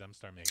making movies, I'm gonna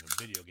start making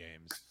video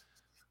games,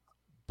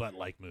 but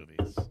like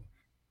movies.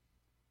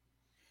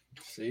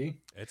 See,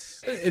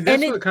 that's what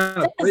it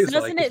kind of plays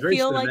doesn't like. It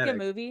feel cinematic. Like a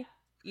movie?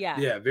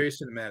 Yeah, very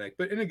cinematic,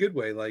 but in a good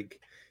way. Like,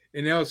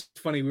 and now it's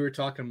funny. We were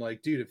talking, I'm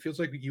like, dude, it feels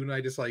like you and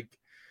I just like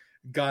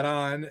got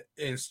on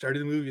and started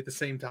the movie at the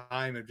same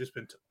time and just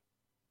been,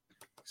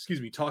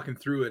 talking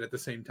through it at the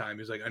same time.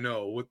 He's like, I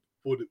know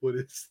what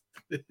is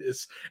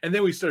this, and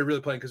then we started really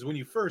playing because when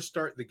you first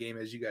start the game,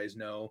 as you guys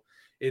know,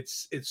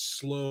 it's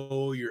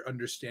slow. You're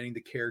understanding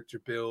the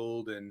character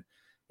build and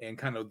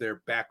kind of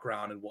their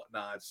background and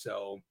whatnot.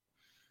 So.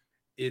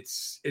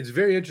 It's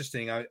very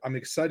interesting. I'm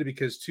excited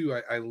because too,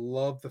 I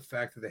love the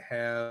fact that they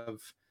have,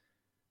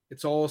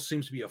 it's all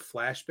seems to be a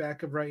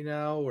flashback of right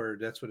now, or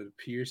that's what it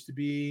appears to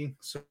be.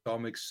 So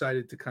I'm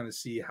excited to kind of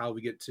see how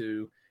we get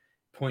to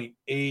point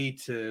A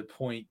to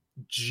point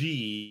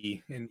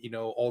G and,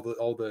 all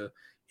the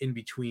in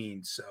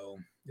between. So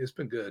it's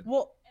been good.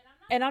 Well,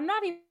 and I'm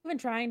not even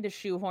trying to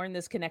shoehorn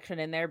this connection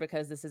in there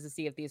because this is a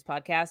Sea of Thieves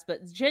podcast,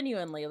 but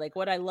genuinely, like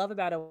what I love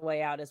about A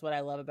Way Out is what I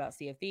love about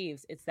Sea of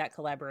Thieves. It's that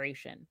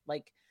collaboration.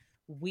 Like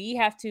we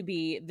have to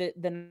be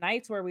the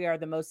nights where we are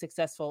the most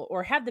successful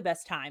or have the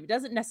best time. It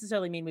doesn't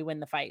necessarily mean we win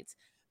the fights,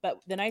 but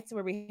the nights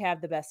where we have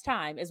the best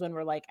time is when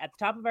we're like at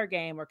the top of our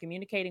game, we're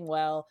communicating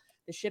well,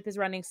 the ship is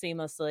running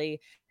seamlessly.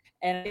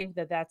 And I think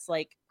that that's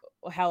like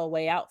how A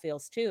Way Out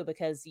feels too,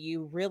 because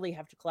you really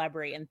have to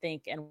collaborate and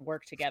think and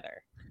work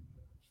together.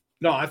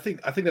 No, I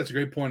think that's a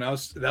great point.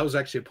 That was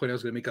actually a point I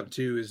was going to make up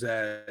too, is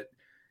that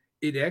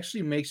it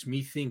actually makes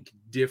me think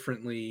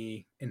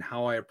differently in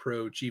how I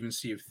approach even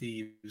Sea of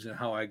Thieves and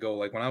how I go.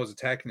 Like when I was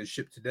attacking the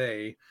ship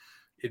today,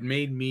 it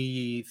made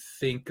me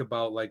think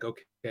about like,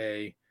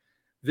 okay,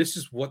 this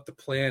is what the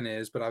plan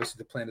is, but obviously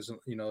the plan doesn't,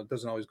 it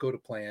doesn't always go to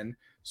plan.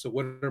 So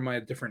what are my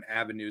different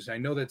avenues? I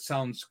know that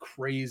sounds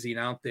crazy and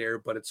out there,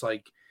 but it's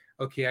like,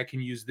 okay, I can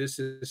use this,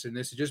 and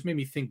this. It just made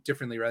me think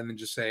differently rather than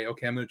just say,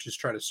 okay, I'm going to just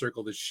try to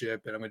circle the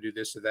ship and I'm going to do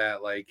this or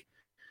that. Like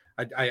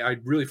I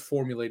really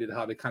formulated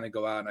how to kind of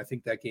go out. And I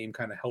think that game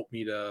kind of helped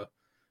me to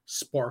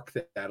spark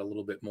that a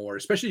little bit more,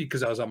 especially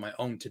because I was on my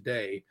own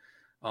today.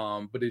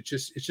 But it's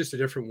just a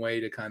different way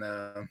to kind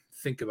of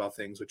think about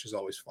things, which is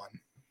always fun.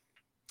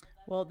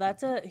 Well,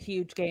 that's a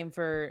huge game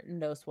for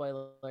no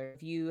spoiler.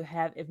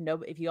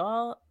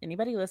 If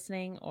anybody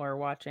listening or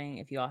watching,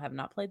 if you all have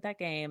not played that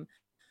game,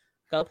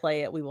 go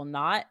play it. We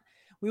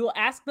will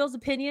ask Bill's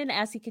opinion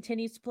as he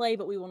continues to play,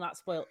 but we will not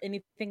spoil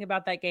anything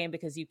about that game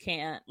because you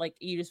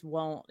just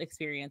won't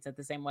experience it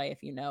the same way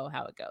if you know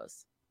how it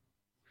goes.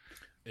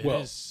 It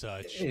is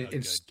such a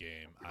good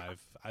game.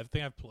 I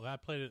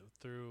played it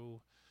through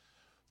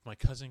my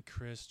cousin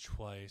Chris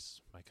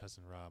twice, my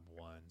cousin Rob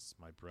once,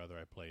 my brother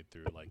I played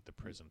through like the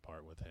prison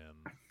part with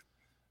him,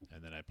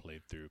 and then I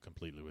played through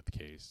completely with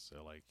Case.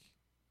 So like,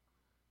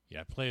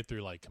 yeah, I played it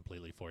through like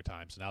completely 4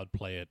 times, and I would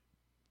play it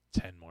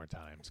 10 more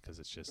times because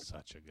it's just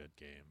such a good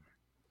game.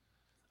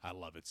 I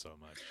love it so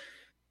much.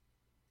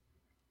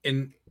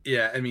 And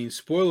yeah, I mean,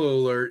 spoiler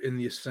alert in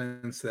the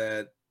sense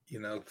that,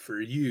 for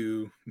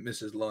you,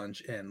 Mrs.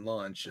 Lunch and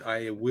Lunch,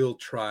 I will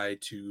try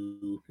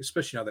to,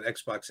 especially now that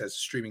Xbox has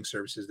streaming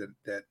services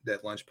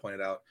that Lunch pointed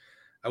out,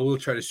 I will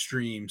try to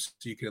stream so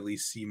you can at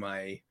least see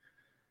my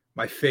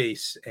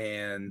face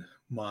and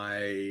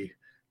my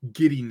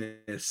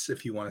giddiness,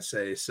 if you want to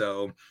say.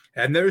 So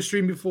I've never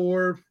streamed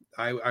before.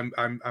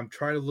 I'm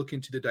trying to look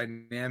into the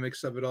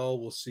dynamics of it all.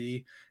 We'll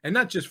see. And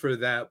not just for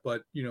that,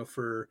 but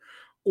for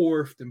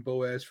Orft and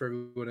Boaz, for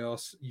everyone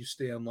else, you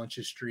stay on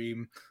Lunch's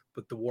stream,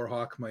 but the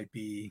Warhawk might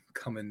be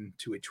coming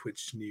to a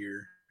Twitch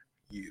near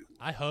you.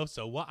 I hope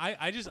so. Well,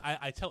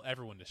 I tell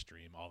everyone to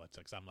stream all that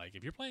sucks. I'm like,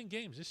 if you're playing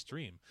games, just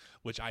stream.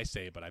 Which I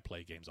say, but I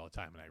play games all the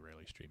time, and I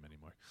rarely stream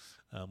anymore.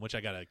 Which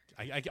I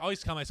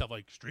always tell myself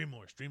like, stream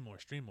more,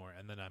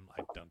 and then I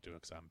don't do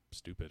it because I'm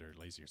stupid or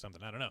lazy or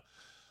something. I don't know.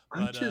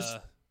 But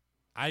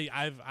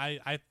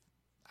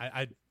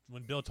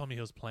when Bill told me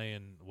he was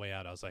playing Way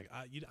Out, I was like,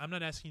 I'm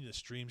not asking you to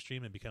stream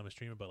and become a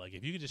streamer, but like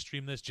if you could just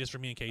stream this just for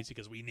me and Casey,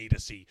 because we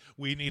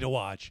need to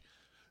watch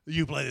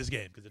you play this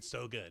game because it's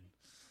so good.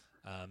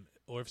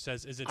 Orf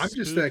says, "Is it?" I'm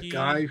just that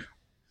guy.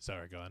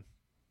 Sorry, go on.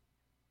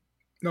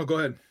 No, go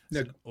ahead.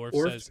 So Orf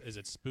says, "Is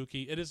it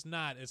spooky?" It is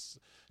not. It's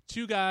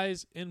two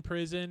guys in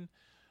prison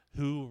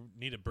who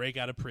need to break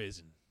out of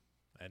prison,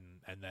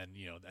 and then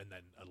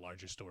a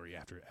larger story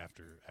after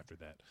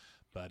that.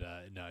 But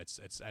no,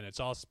 it's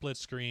all split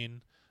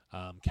screen,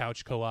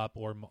 couch co-op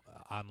or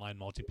online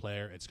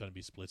multiplayer. It's going to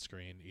be split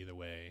screen either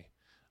way,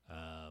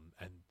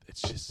 and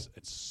it's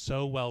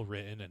so well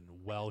written and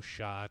well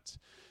shot.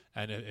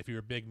 And if you're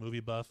a big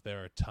movie buff,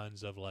 there are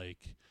tons of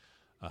like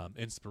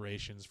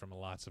inspirations from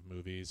lots of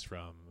movies,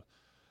 from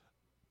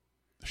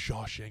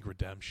Shawshank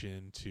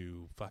Redemption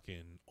to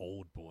fucking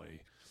Old Boy,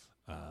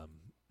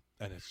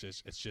 and it's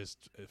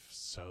just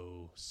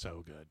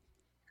so good.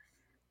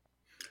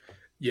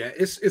 Yeah,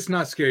 it's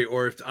not scary.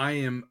 Or if I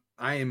am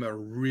a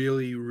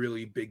really,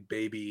 really big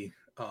baby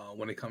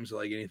when it comes to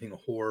like anything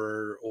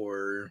horror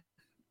or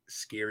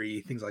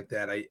scary things like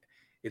that.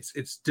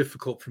 It's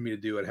difficult for me to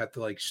do. I have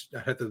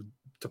to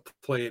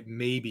play it.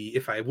 Maybe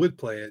if I would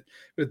play it,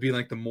 it would be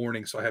like the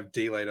morning, so I have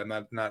daylight.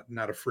 I'm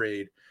not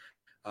afraid.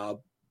 But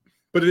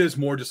it is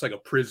more just like a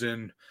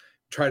prison,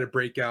 try to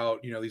break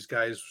out. These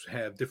guys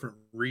have different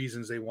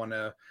reasons they want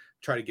to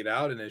try to get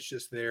out, and it's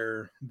just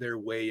their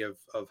way of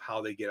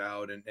how they get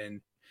out,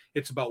 and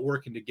it's about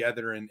working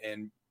together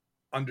and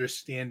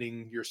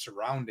understanding your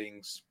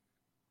surroundings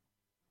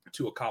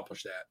to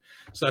accomplish that.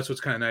 So that's what's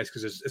kind of nice,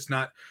 because it's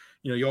not,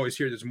 you always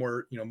hear there's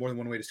more than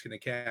one way to skin a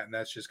cat, and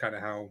that's just kind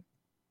of how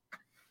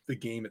the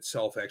game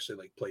itself actually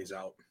like plays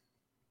out.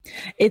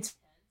 It's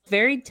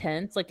very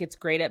tense. Like, it's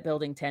great at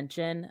building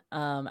tension.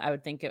 I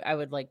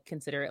would like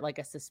consider it like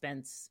a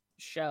suspense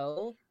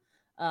show,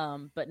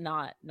 but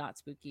not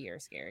spooky or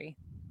scary.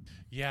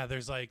 Yeah,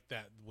 there's like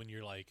that when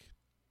you're like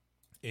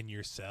in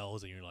your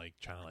cells and you're like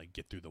trying to like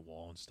get through the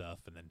wall and stuff,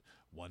 and then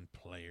one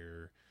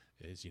player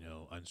is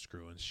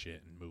unscrewing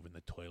shit and moving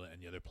the toilet,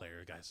 and the other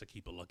player has to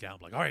keep a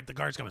lookout, like, all right, the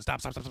guard's coming, stop,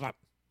 and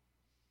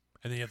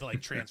then you have to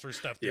like transfer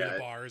stuff through the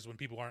bars when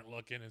people aren't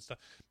looking and stuff.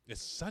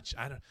 It's such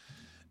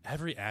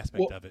every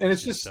aspect of it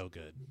is just so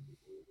good.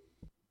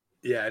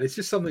 Yeah, and it's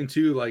just something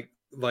too, like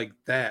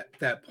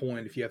that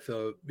point, if you have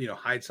to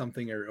hide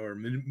something or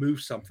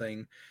move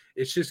something,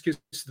 it just gets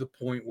to the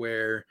point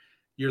where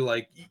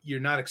you're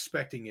not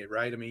expecting it,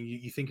 right? I mean,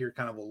 you think you're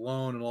kind of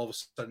alone, and all of a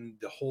sudden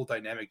the whole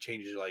dynamic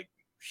changes. You're like,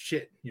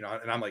 shit, and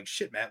I'm like,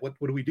 shit, Matt, what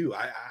do we do?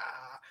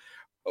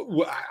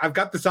 I've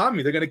got this on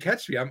me. They're gonna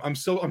catch me. I'm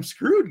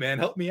screwed, man.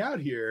 Help me out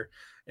here.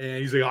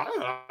 And he's like,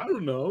 I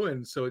don't know.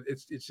 And so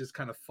it's just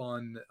kind of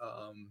fun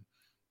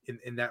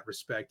in that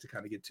respect to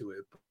kind of get to it.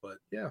 But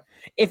yeah,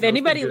 if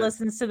anybody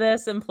listens to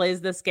this and plays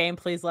this game,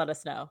 please let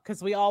us know,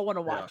 because we all want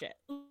to watch it.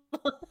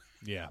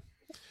 Yeah.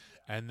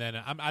 And then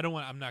I'm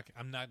not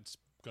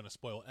going to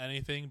spoil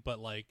anything, but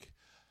like,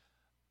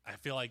 I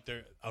feel like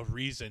a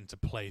reason to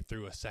play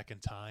through a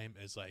second time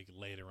is like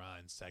later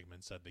on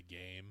segments of the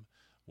game,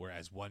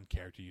 whereas one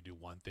character you do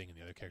one thing and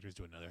the other characters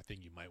do another thing.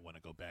 You might want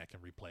to go back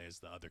and replay as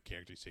the other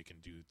character so you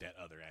can do that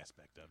other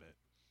aspect of it.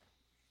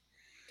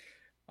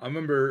 I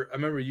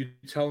remember you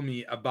telling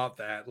me about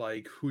that,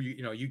 like who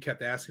you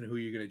kept asking who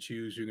you're going to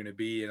choose, you're going to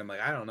be, and I'm like,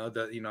 I don't know,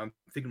 I'm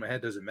thinking in my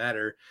head, doesn't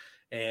matter.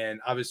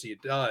 And obviously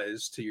it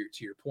does, to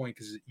your point,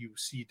 because you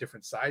see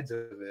different sides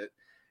of it.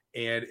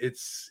 And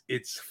it's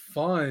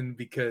fun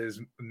because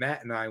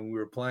Matt and I, when we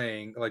were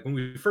playing, like when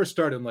we first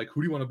started, I'm like,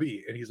 who do you want to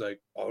be? And he's like,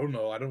 I don't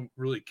know, I don't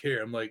really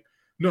care. I'm like,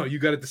 no, you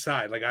got to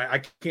decide. Like,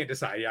 I can't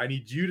decide. I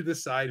need you to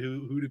decide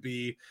who to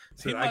be,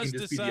 so that I can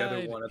just be the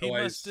other one. Otherwise,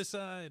 he must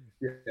decide.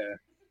 Yeah.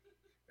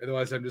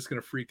 Otherwise, I'm just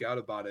going to freak out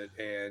about it.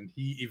 And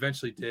he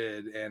eventually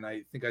did. And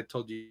I think I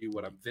told you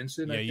what I'm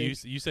Vincent. Yeah,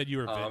 you said you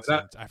were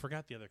Vincent. I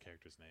forgot the other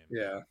character's name.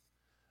 Yeah.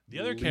 The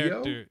other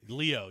character,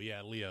 Leo.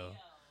 Yeah, Leo.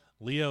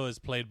 Leo is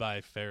played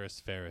by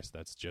Ferris.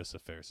 That's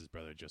Joseph Ferris's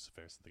brother. Joseph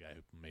Ferris is the guy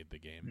who made the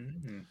game.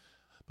 Mm-hmm.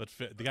 But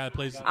the guy that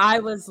plays... I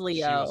was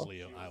Leo. She was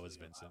Leo. I was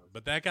Vincent.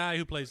 But that guy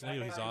who plays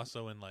Leo, he's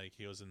also in, like,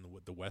 he was in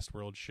the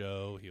Westworld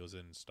show. He was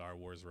in Star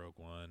Wars Rogue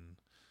One.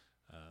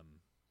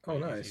 Oh,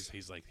 nice.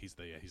 He's the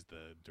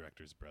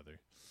director's brother.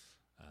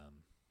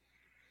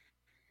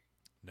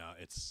 No,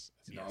 it's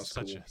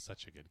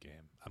such a good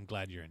game. I'm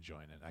glad you're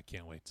enjoying it. I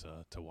can't wait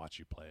to watch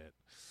you play it.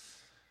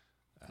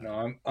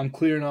 No, I'm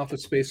clearing off the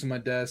space on my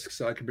desk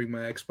so I can bring my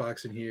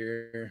Xbox in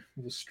here.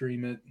 We'll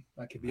stream it.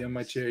 I can be on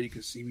my chair. You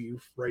can see me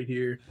right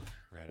here.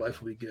 Right.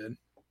 Life will be good.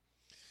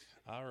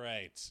 All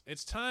right.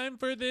 It's time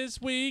for this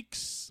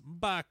week's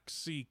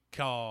Boxy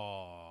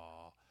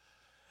Call.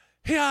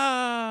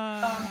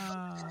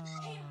 Yeah.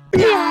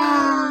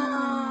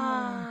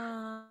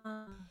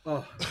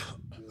 Oh,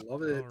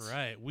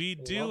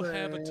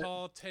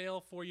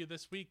 for you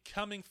this week,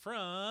 coming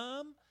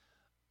from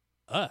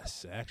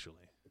us, actually.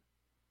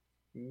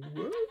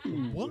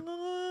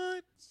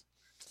 What?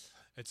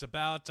 It's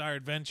about our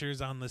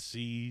adventures on the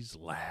seas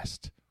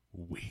last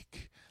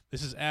week.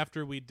 This is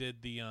after we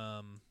did the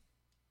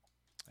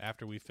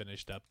after we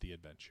finished up the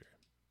adventure.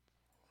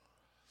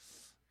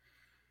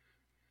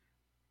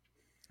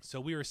 So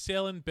we were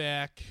sailing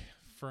back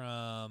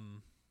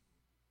from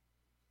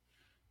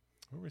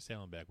where were we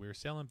sailing back? We were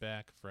sailing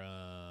back from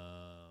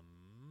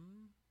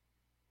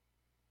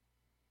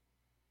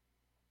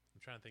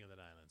I'm trying to think of that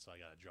island, so I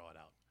gotta draw it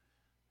out.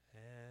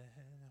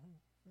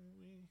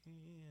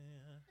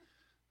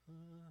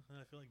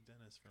 I feel like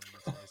Dennis from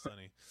It's Always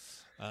Sunny.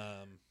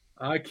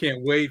 I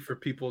can't wait for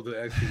people to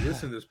actually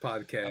listen to this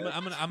podcast.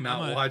 I'm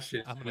gonna watch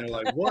it. They're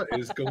like, "What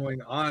is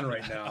going on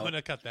right now?" I'm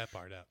gonna cut that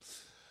part out.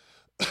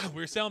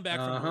 We were sailing back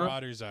from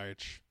Marauder's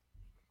Arch,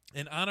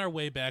 and on our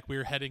way back, we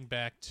were heading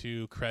back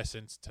to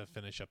Crescent to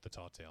finish up the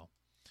Tall Tale.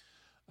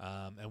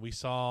 And we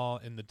saw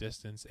in the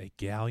distance a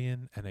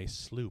galleon and a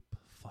sloop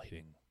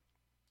fighting.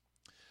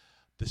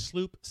 The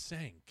sloop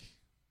sank.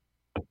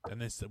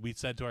 And we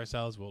said to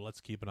ourselves, well,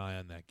 let's keep an eye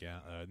on that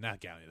not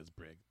galleon, it's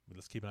brig. But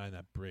let's keep an eye on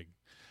that brig.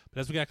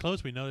 But as we got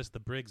close, we noticed the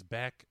brig's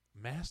back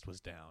mast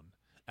was down.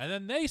 And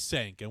then they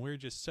sank, and we were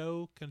just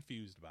so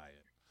confused by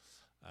it.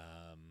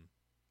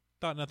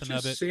 Thought nothing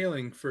just of it.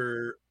 Sailing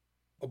for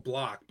a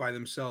block by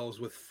themselves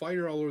with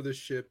fire all over the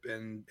ship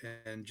and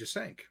just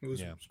sank. It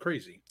was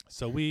crazy.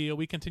 So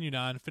we continued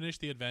on,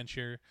 finished the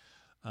adventure,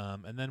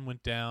 and then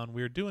went down.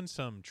 We were doing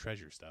some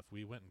treasure stuff.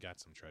 We went and got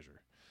some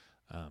treasure.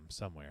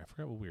 Somewhere. I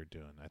forgot what we were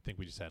doing. I think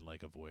we just had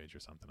like a voyage or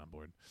something on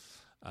board.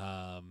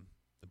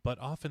 But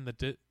off in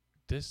the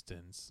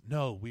distance,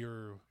 no, we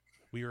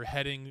were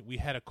heading. We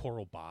had a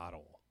coral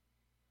bottle,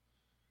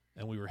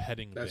 and we were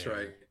heading. That's there.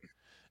 right.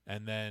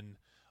 And then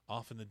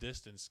off in the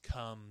distance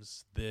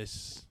comes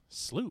this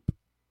sloop.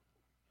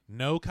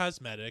 No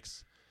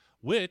cosmetics,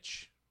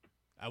 which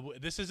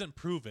this isn't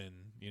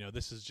proven.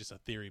 This is just a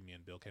theory me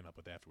and Bill came up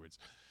with afterwards.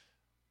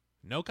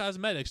 No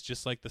cosmetics,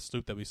 just like the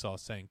sloop that we saw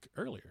sank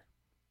earlier.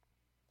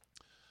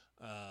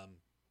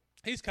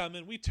 He's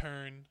coming. We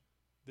turn.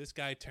 This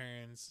guy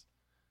turns.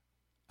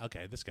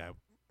 Okay, this guy,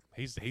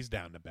 he's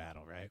down to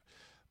battle, right?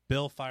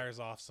 Bill fires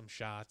off some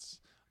shots.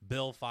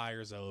 Bill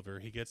fires over.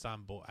 He gets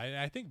on board.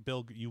 I think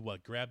Bill,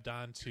 grabbed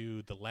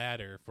onto the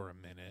ladder for a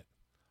minute.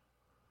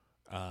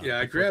 Yeah,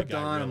 I grabbed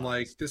on. I'm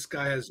like, this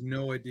guy has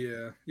no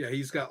idea. Yeah,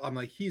 he's got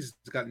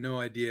no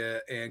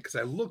idea. And because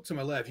I look to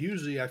my left,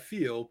 usually I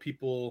feel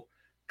people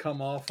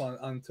come off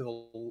onto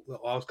the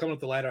I was coming up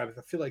the ladder.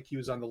 I feel like he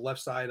was on the left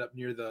side up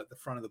near the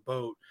front of the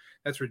boat.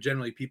 That's where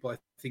generally people I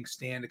think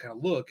stand to kind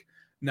of look.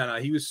 No,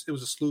 it was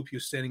a sloop. He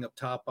was standing up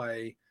top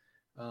by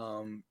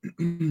by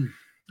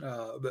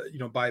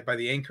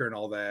the anchor and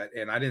all that,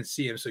 and I didn't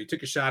see him, so he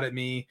took a shot at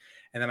me,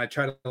 and then I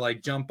tried to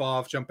like jump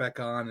back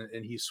on,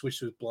 and he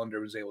switched his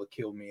blunder, was able to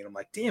kill me, and I'm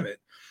like, damn it,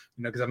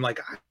 because I'm like,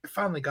 I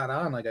finally got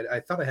on, like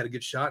I thought I had a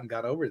good shot and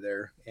got over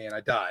there, and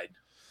I died.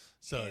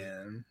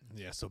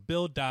 So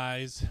Bill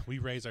dies. We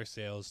raise our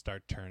sails,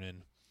 start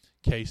turning.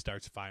 Kay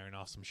starts firing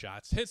off some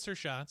shots, hits her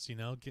shots,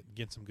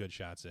 get some good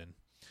shots in.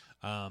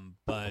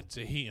 But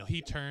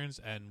he turns,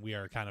 and we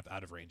are kind of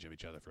out of range of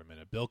each other for a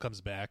minute. Bill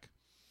comes back,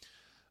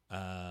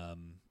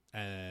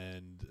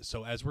 and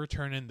so as we're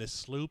turning, this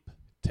sloop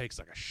takes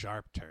like a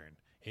sharp turn.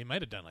 He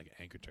might have done like an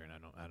anchor turn.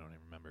 I don't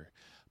even remember.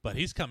 But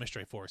he's coming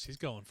straight for us. He's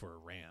going for a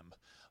ram.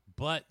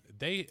 But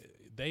they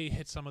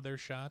hit some of their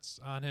shots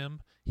on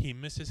him. He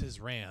misses his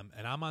ram,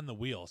 and I'm on the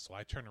wheel, so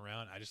I turn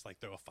around. I just like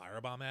throw a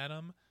firebomb at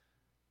him,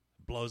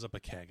 blows up a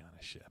keg on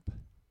a ship.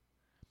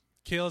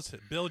 Kills.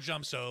 Bill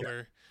jumps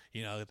over,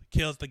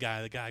 kills the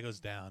guy. The guy goes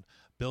down.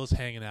 Bill's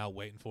hanging out,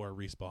 waiting for a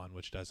respawn,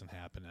 which doesn't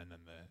happen, and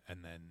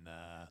then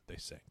they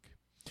sink.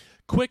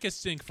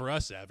 Quickest sink for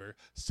us ever.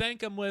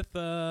 Sank him with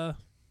a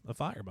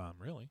firebomb.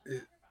 Really.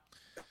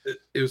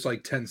 It was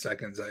like 10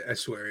 seconds. I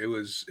swear it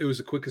was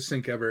the quickest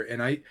sink ever.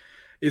 And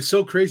it's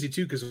so crazy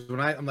too. Cause when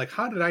I'm like,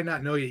 how did I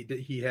not know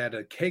he had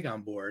a keg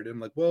on board? And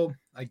I'm like, well,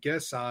 I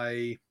guess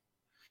I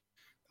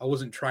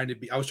wasn't trying to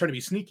be, I was trying to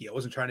be sneaky. I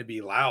wasn't trying to be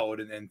loud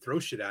and throw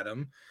shit at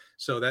him.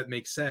 So that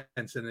makes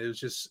sense. And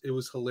it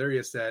was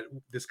hilarious that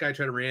this guy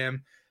tried to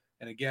ram.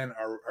 And again,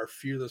 our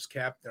fearless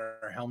captain,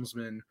 our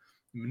helmsman,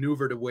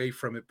 maneuvered away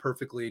from it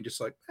perfectly and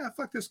just like,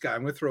 fuck this guy.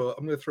 I'm gonna throw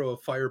a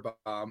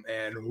firebomb,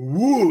 and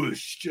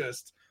whoosh,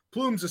 just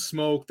plumes of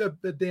smoke.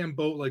 The damn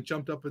boat like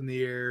jumped up in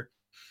the air.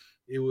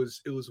 It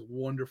was a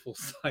wonderful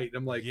sight.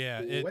 I'm like,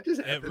 what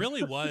just happened? It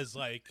really was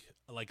like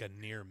a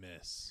near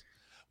miss,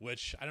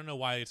 which I don't know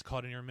why it's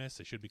called a near miss.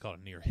 It should be called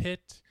a near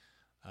hit.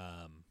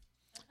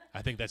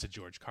 I think that's a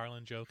George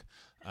Carlin joke.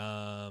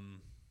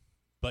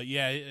 But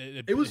yeah,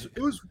 it was.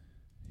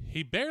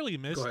 He barely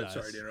missed us.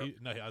 Sorry to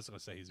interrupt. I was going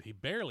to say he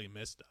barely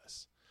missed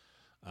us.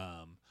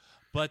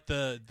 But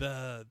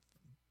the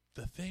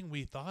thing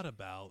we thought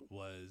about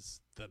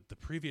was the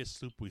previous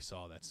sloop we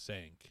saw that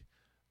sank.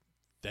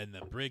 Then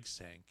the brig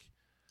sank.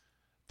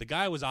 The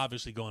guy was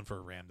obviously going for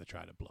a ram to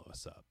try to blow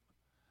us up.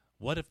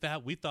 what if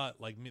that we thought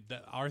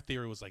that our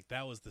theory was like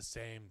that was the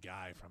same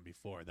guy from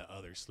before, the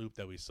other sloop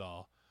that we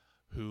saw,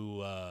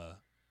 who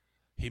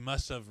he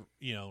must have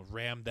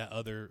rammed that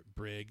other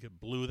brig,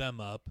 blew them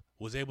up,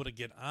 was able to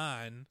get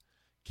on,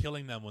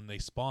 killing them when they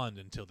spawned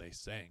until they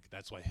sank.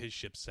 That's why his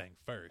ship sank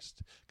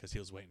first, because he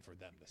was waiting for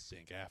them to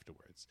sink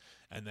afterwards.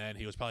 And then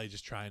he was probably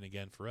just trying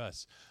again for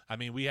us. I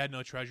mean, we had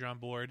no treasure on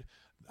board.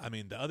 I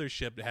mean, the other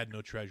ship had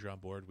no treasure on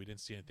board. We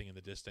didn't see anything in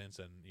the distance,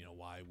 and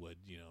why would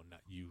not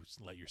you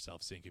let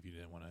yourself sink if you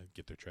didn't want to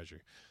get their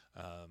treasure?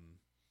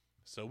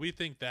 So we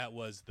think that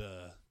was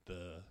the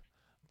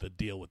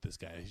deal with this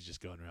guy. He's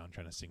just going around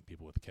trying to sink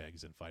people with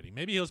kegs and fighting.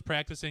 Maybe he was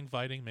practicing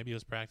fighting. Maybe he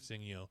was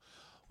practicing,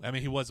 I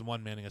mean, he wasn't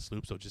one manning a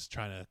sloop, so just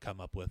trying to come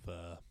up with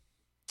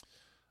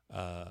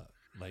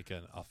like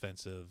an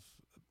offensive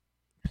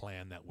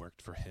plan that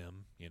worked for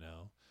him,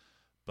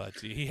 But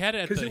he had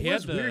it.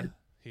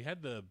 He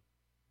had the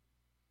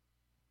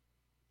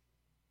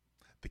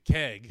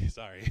keg.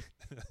 Sorry,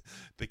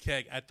 the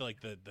keg at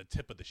the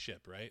tip of the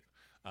ship, right?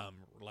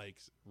 Like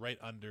right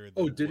under.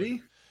 Oh, did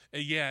he?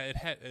 Yeah, it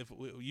had.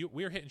 We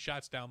were hitting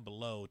shots down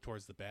below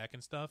towards the back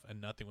and stuff, and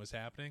nothing was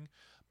happening.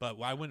 But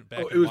I went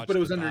back. It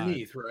was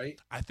underneath, right?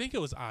 I think it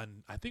was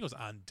on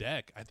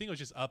deck. I think it was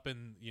just up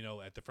in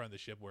at the front of the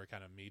ship where it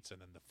kind of meets, and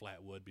then the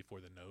flat wood before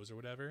the nose or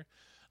whatever.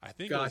 I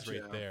think it was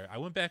right there. I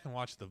went back and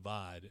watched the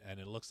VOD, and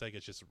it looks like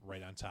it's just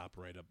right on top,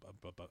 right up,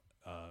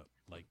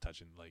 like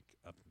touching like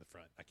up in the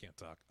front. I can't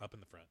talk. Up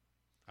in the front.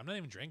 I'm not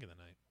even drinking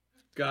tonight.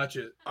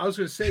 Gotcha. I was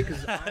going to say,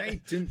 because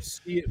I didn't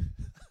see it.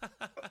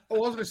 I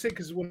was going to say,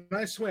 because when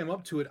I swam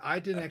up to it, I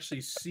didn't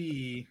actually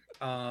see.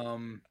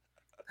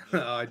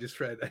 I just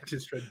read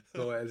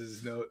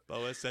Boaz's note.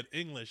 Boaz said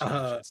English.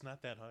 It's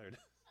not that hard.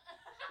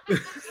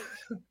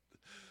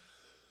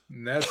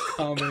 And that's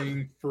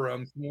coming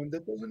from someone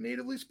that doesn't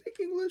natively speak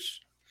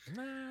English.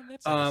 Nah,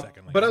 that's the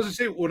second language. But I was gonna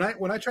say,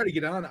 when I tried to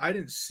get on, I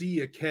didn't see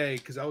a keg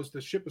because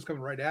the ship was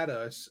coming right at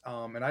us,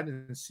 and I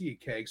didn't see a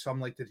keg. So I'm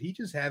like, did he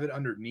just have it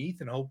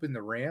underneath and open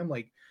the ram?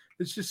 Like,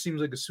 this just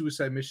seems like a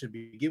suicide mission to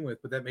begin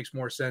with. But that makes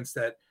more sense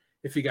that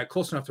if he got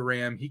close enough to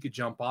ram, he could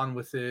jump on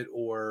with it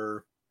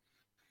or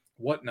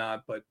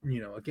whatnot. But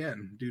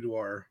again, due to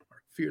our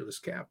fearless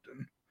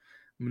captain,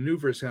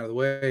 maneuvers out of the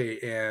way,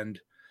 and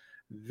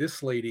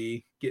this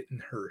lady getting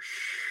her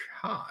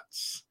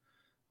shots,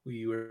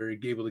 we were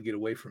able to get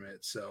away from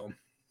it. So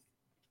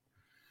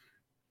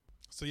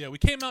yeah, we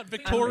came out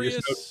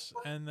victorious,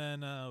 and then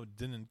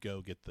didn't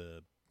go get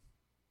the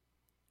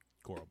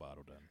coral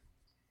bottle done.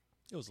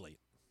 It was late.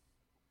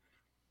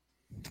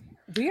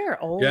 We are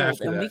old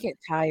and we get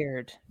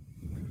tired.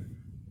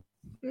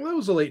 Well, it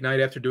was a late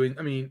night after doing.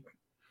 I mean,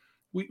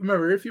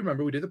 if you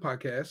remember, we did the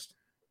podcast,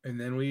 and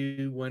then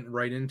we went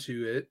right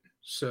into it.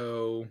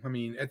 So, I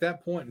mean, at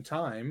that point in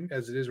time,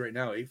 as it is right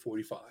now,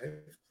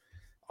 8:45,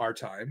 our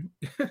time,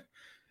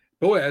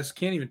 Boaz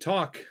can't even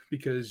talk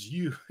because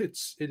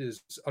it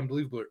is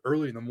unbelievably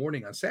early in the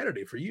morning on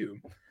Saturday for you.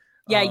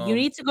 Yeah, you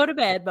need to go to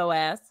bed,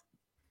 Boaz.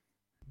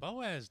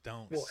 Boaz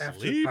don't sleep. After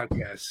the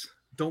podcast,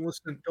 don't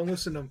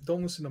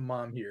listen to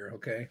mom here,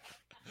 okay?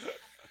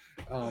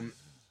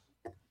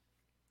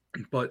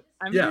 But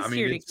I'm yeah, just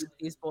here to keep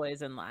these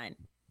boys in line.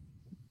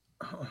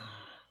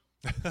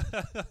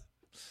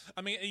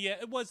 I mean, yeah,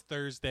 it was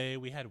Thursday.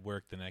 We had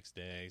work the next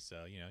day,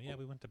 so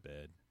we went to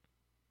bed.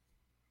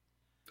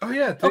 Oh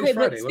yeah, okay. Friday.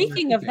 But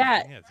speaking of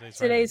that,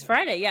 today's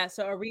Friday. Yeah.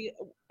 So are we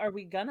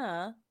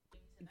gonna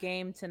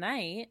game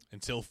tonight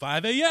until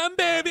 5 a.m.,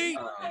 baby?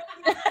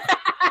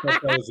 That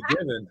was a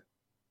given.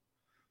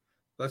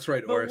 That's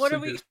right. But what are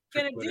we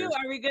gonna do?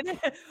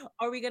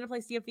 Are we gonna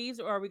play Sea of Thieves,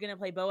 or are we gonna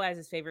play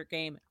Boaz's favorite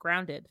game,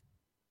 Grounded?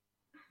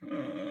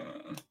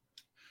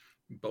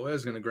 Boaz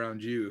is gonna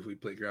ground you if we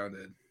play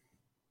Grounded.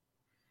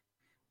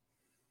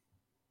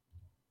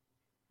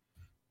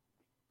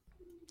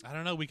 I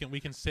don't know. We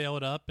can sail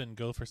it up and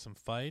go for some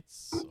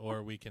fights,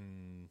 or we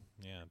can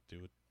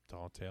do a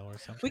tall tale or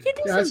something. We can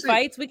do some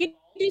fights. We can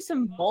do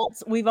some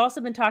bolts. We've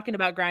also been talking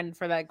about grinding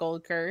for that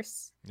gold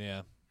curse.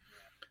 Yeah.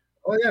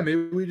 Oh yeah,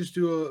 maybe we just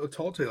do a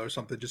tall tale or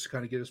something just to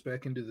kind of get us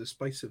back into the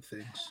spice of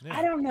things. Yeah.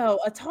 I don't know.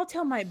 A tall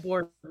tale might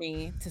bore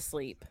me to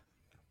sleep.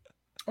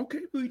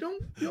 Okay, we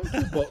don't do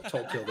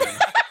tall tale then.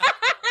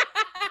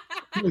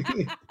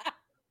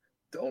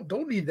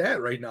 don't need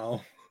that right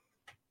now.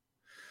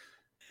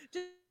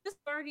 Just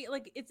already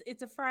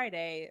it's a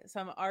Friday, so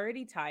I'm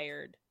already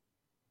tired,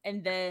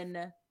 and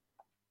then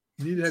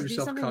you need to have do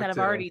yourself something a cocktail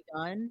that I've already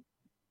done.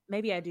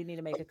 Maybe I do need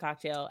to make a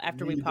cocktail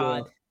after we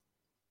pod.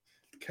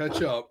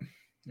 Catch up.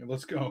 Yeah,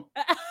 let's go.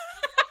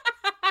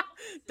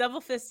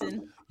 Double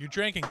fisting. You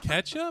drinking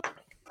ketchup?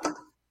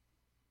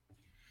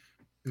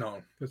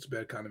 No, that's a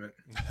bad condiment.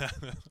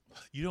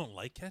 You don't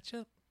like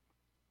ketchup?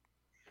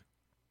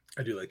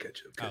 I do like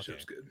ketchup.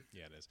 Ketchup's good.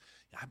 Yeah, it is.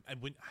 I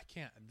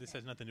can't. This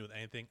has nothing to do with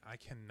anything. I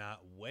cannot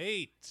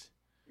wait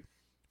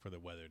for the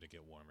weather to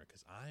get warmer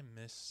because I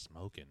miss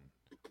smoking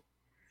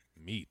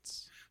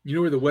meats. You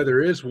know where the weather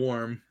is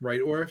warm,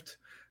 right, Orft?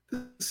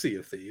 The Sea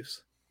of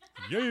Thieves.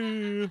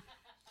 Yeah.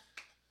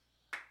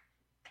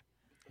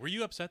 Were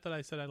you upset that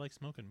I said I like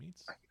smoking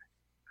meats?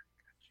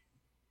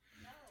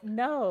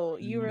 No,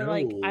 you were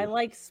like, I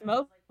like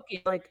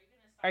smoking. Like,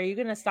 are you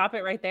gonna stop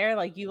it right there?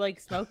 Like, you like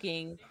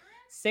smoking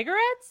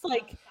cigarettes,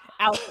 like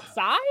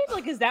outside?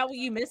 Like, is that what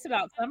you miss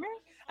about summer?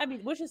 I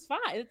mean, which is fine.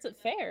 It's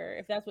fair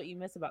if that's what you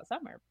miss about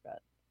summer. But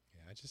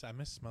yeah, I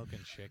miss smoking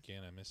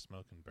chicken. I miss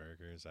smoking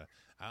burgers.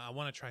 I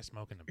want to try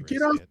smoking a brisket.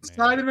 Get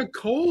outside in the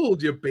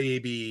cold, you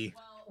baby.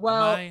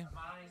 Well,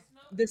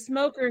 the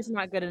smoker's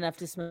not good enough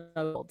to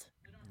smoke.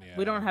 Yeah.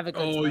 We don't have a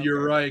good smoker.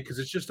 You're right, because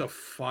it's just a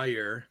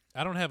fire.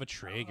 I don't have a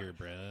Traeger,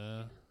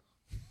 bruh.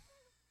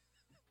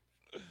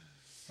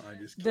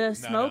 The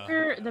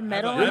smoker, the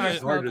metal in our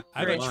smoker is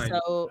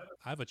so...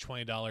 I have a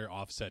 $20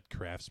 offset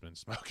Craftsman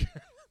smoker.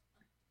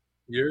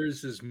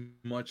 Yours is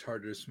much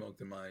harder to smoke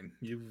than mine.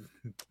 You've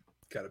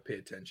got to pay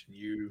attention.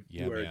 You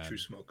are a true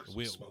smoker.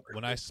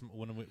 When I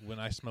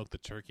smoked the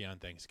turkey on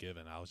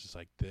Thanksgiving, I was just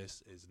like,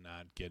 this is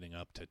not getting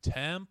up to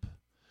temp.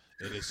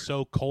 It is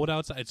so cold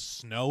outside. It's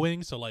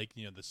snowing, so like,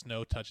 you know, the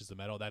snow touches the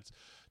metal. That's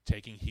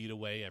taking heat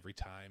away every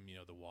time, you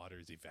know, the water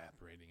is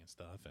evaporating and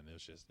stuff. And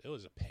it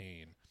was a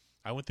pain.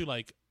 I went through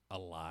like a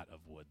lot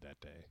of wood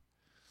that day.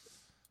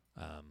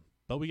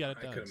 But we got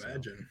it done. I could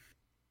imagine.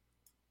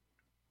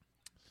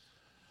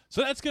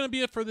 So that's going to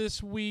be it for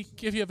this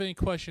week. If you have any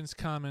questions,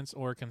 comments,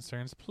 or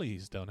concerns,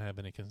 please don't have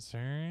any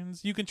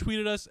concerns. You can tweet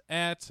at us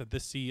at The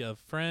Sea of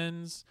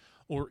Friends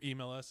or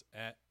email us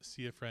at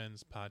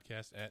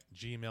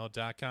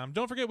seaoffriendspodcast@gmail.com.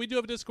 Don't forget, we do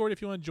have a Discord.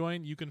 If you want to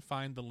join, you can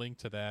find the link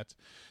to that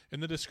in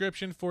the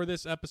description for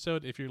this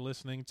episode if you're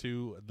listening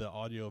to the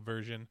audio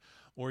version,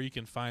 or you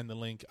can find the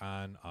link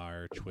on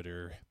our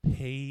Twitter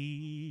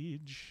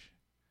page.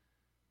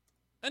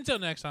 Until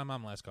next time,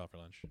 I'm Last Call for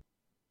Lunch.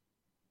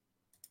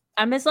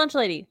 I'm Miss Lunch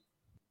Lady.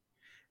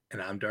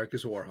 And I'm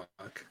Darkest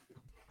Warhawk.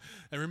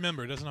 And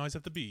remember, it doesn't always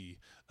have to be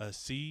a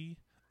sea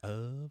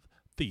of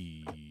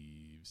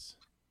thieves.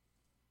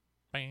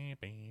 I'm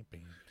trying to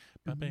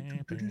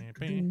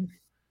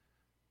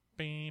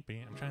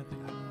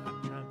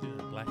do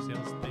the Black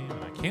Sails theme,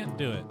 and I can't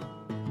do it.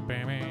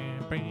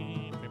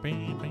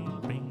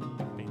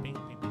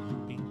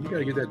 You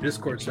gotta get that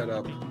Discord set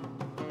up.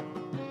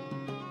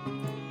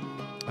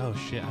 Oh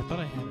shit! I thought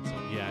I had it.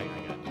 Yeah, I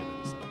got it.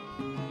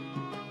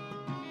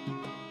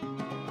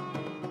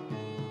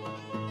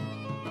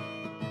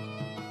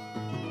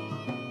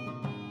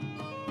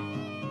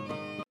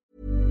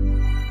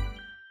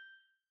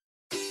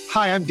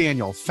 Hi, I'm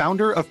Daniel,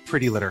 founder of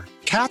Pretty Litter.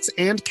 Cats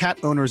and cat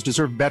owners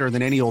deserve better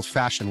than any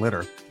old-fashioned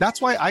litter.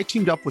 That's why I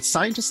teamed up with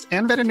scientists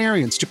and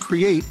veterinarians to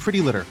create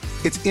Pretty Litter.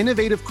 Its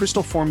innovative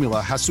crystal formula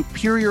has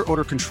superior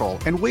odor control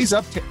and weighs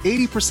up to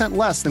 80%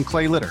 less than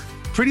clay litter.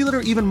 Pretty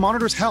Litter even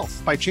monitors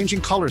health by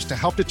changing colors to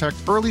help detect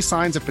early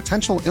signs of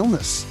potential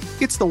illness.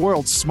 It's the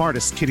world's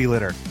smartest kitty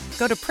litter.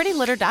 Go to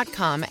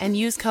prettylitter.com and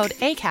use code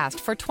ACAST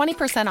for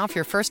 20% off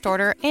your first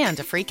order and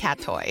a free cat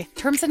toy.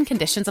 Terms and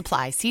conditions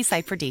apply. See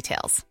site for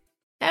details.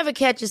 Ever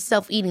catch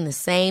yourself eating the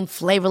same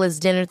flavorless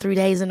dinner 3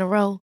 days in a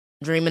row?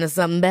 Dreaming of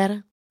something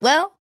better?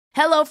 Well,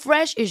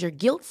 HelloFresh is your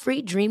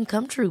guilt-free dream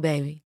come true,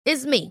 baby.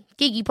 It's me,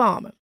 Keke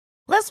Palmer.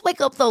 Let's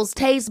wake up those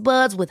taste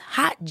buds with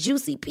hot,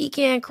 juicy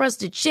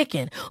pecan-crusted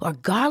chicken or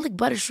garlic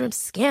butter shrimp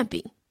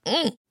scampi.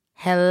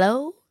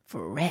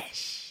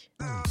 HelloFresh.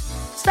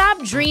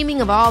 Stop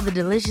dreaming of all the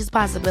delicious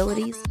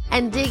possibilities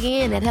and dig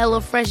in at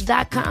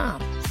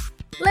HelloFresh.com.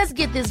 Let's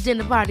get this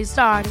dinner party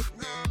started.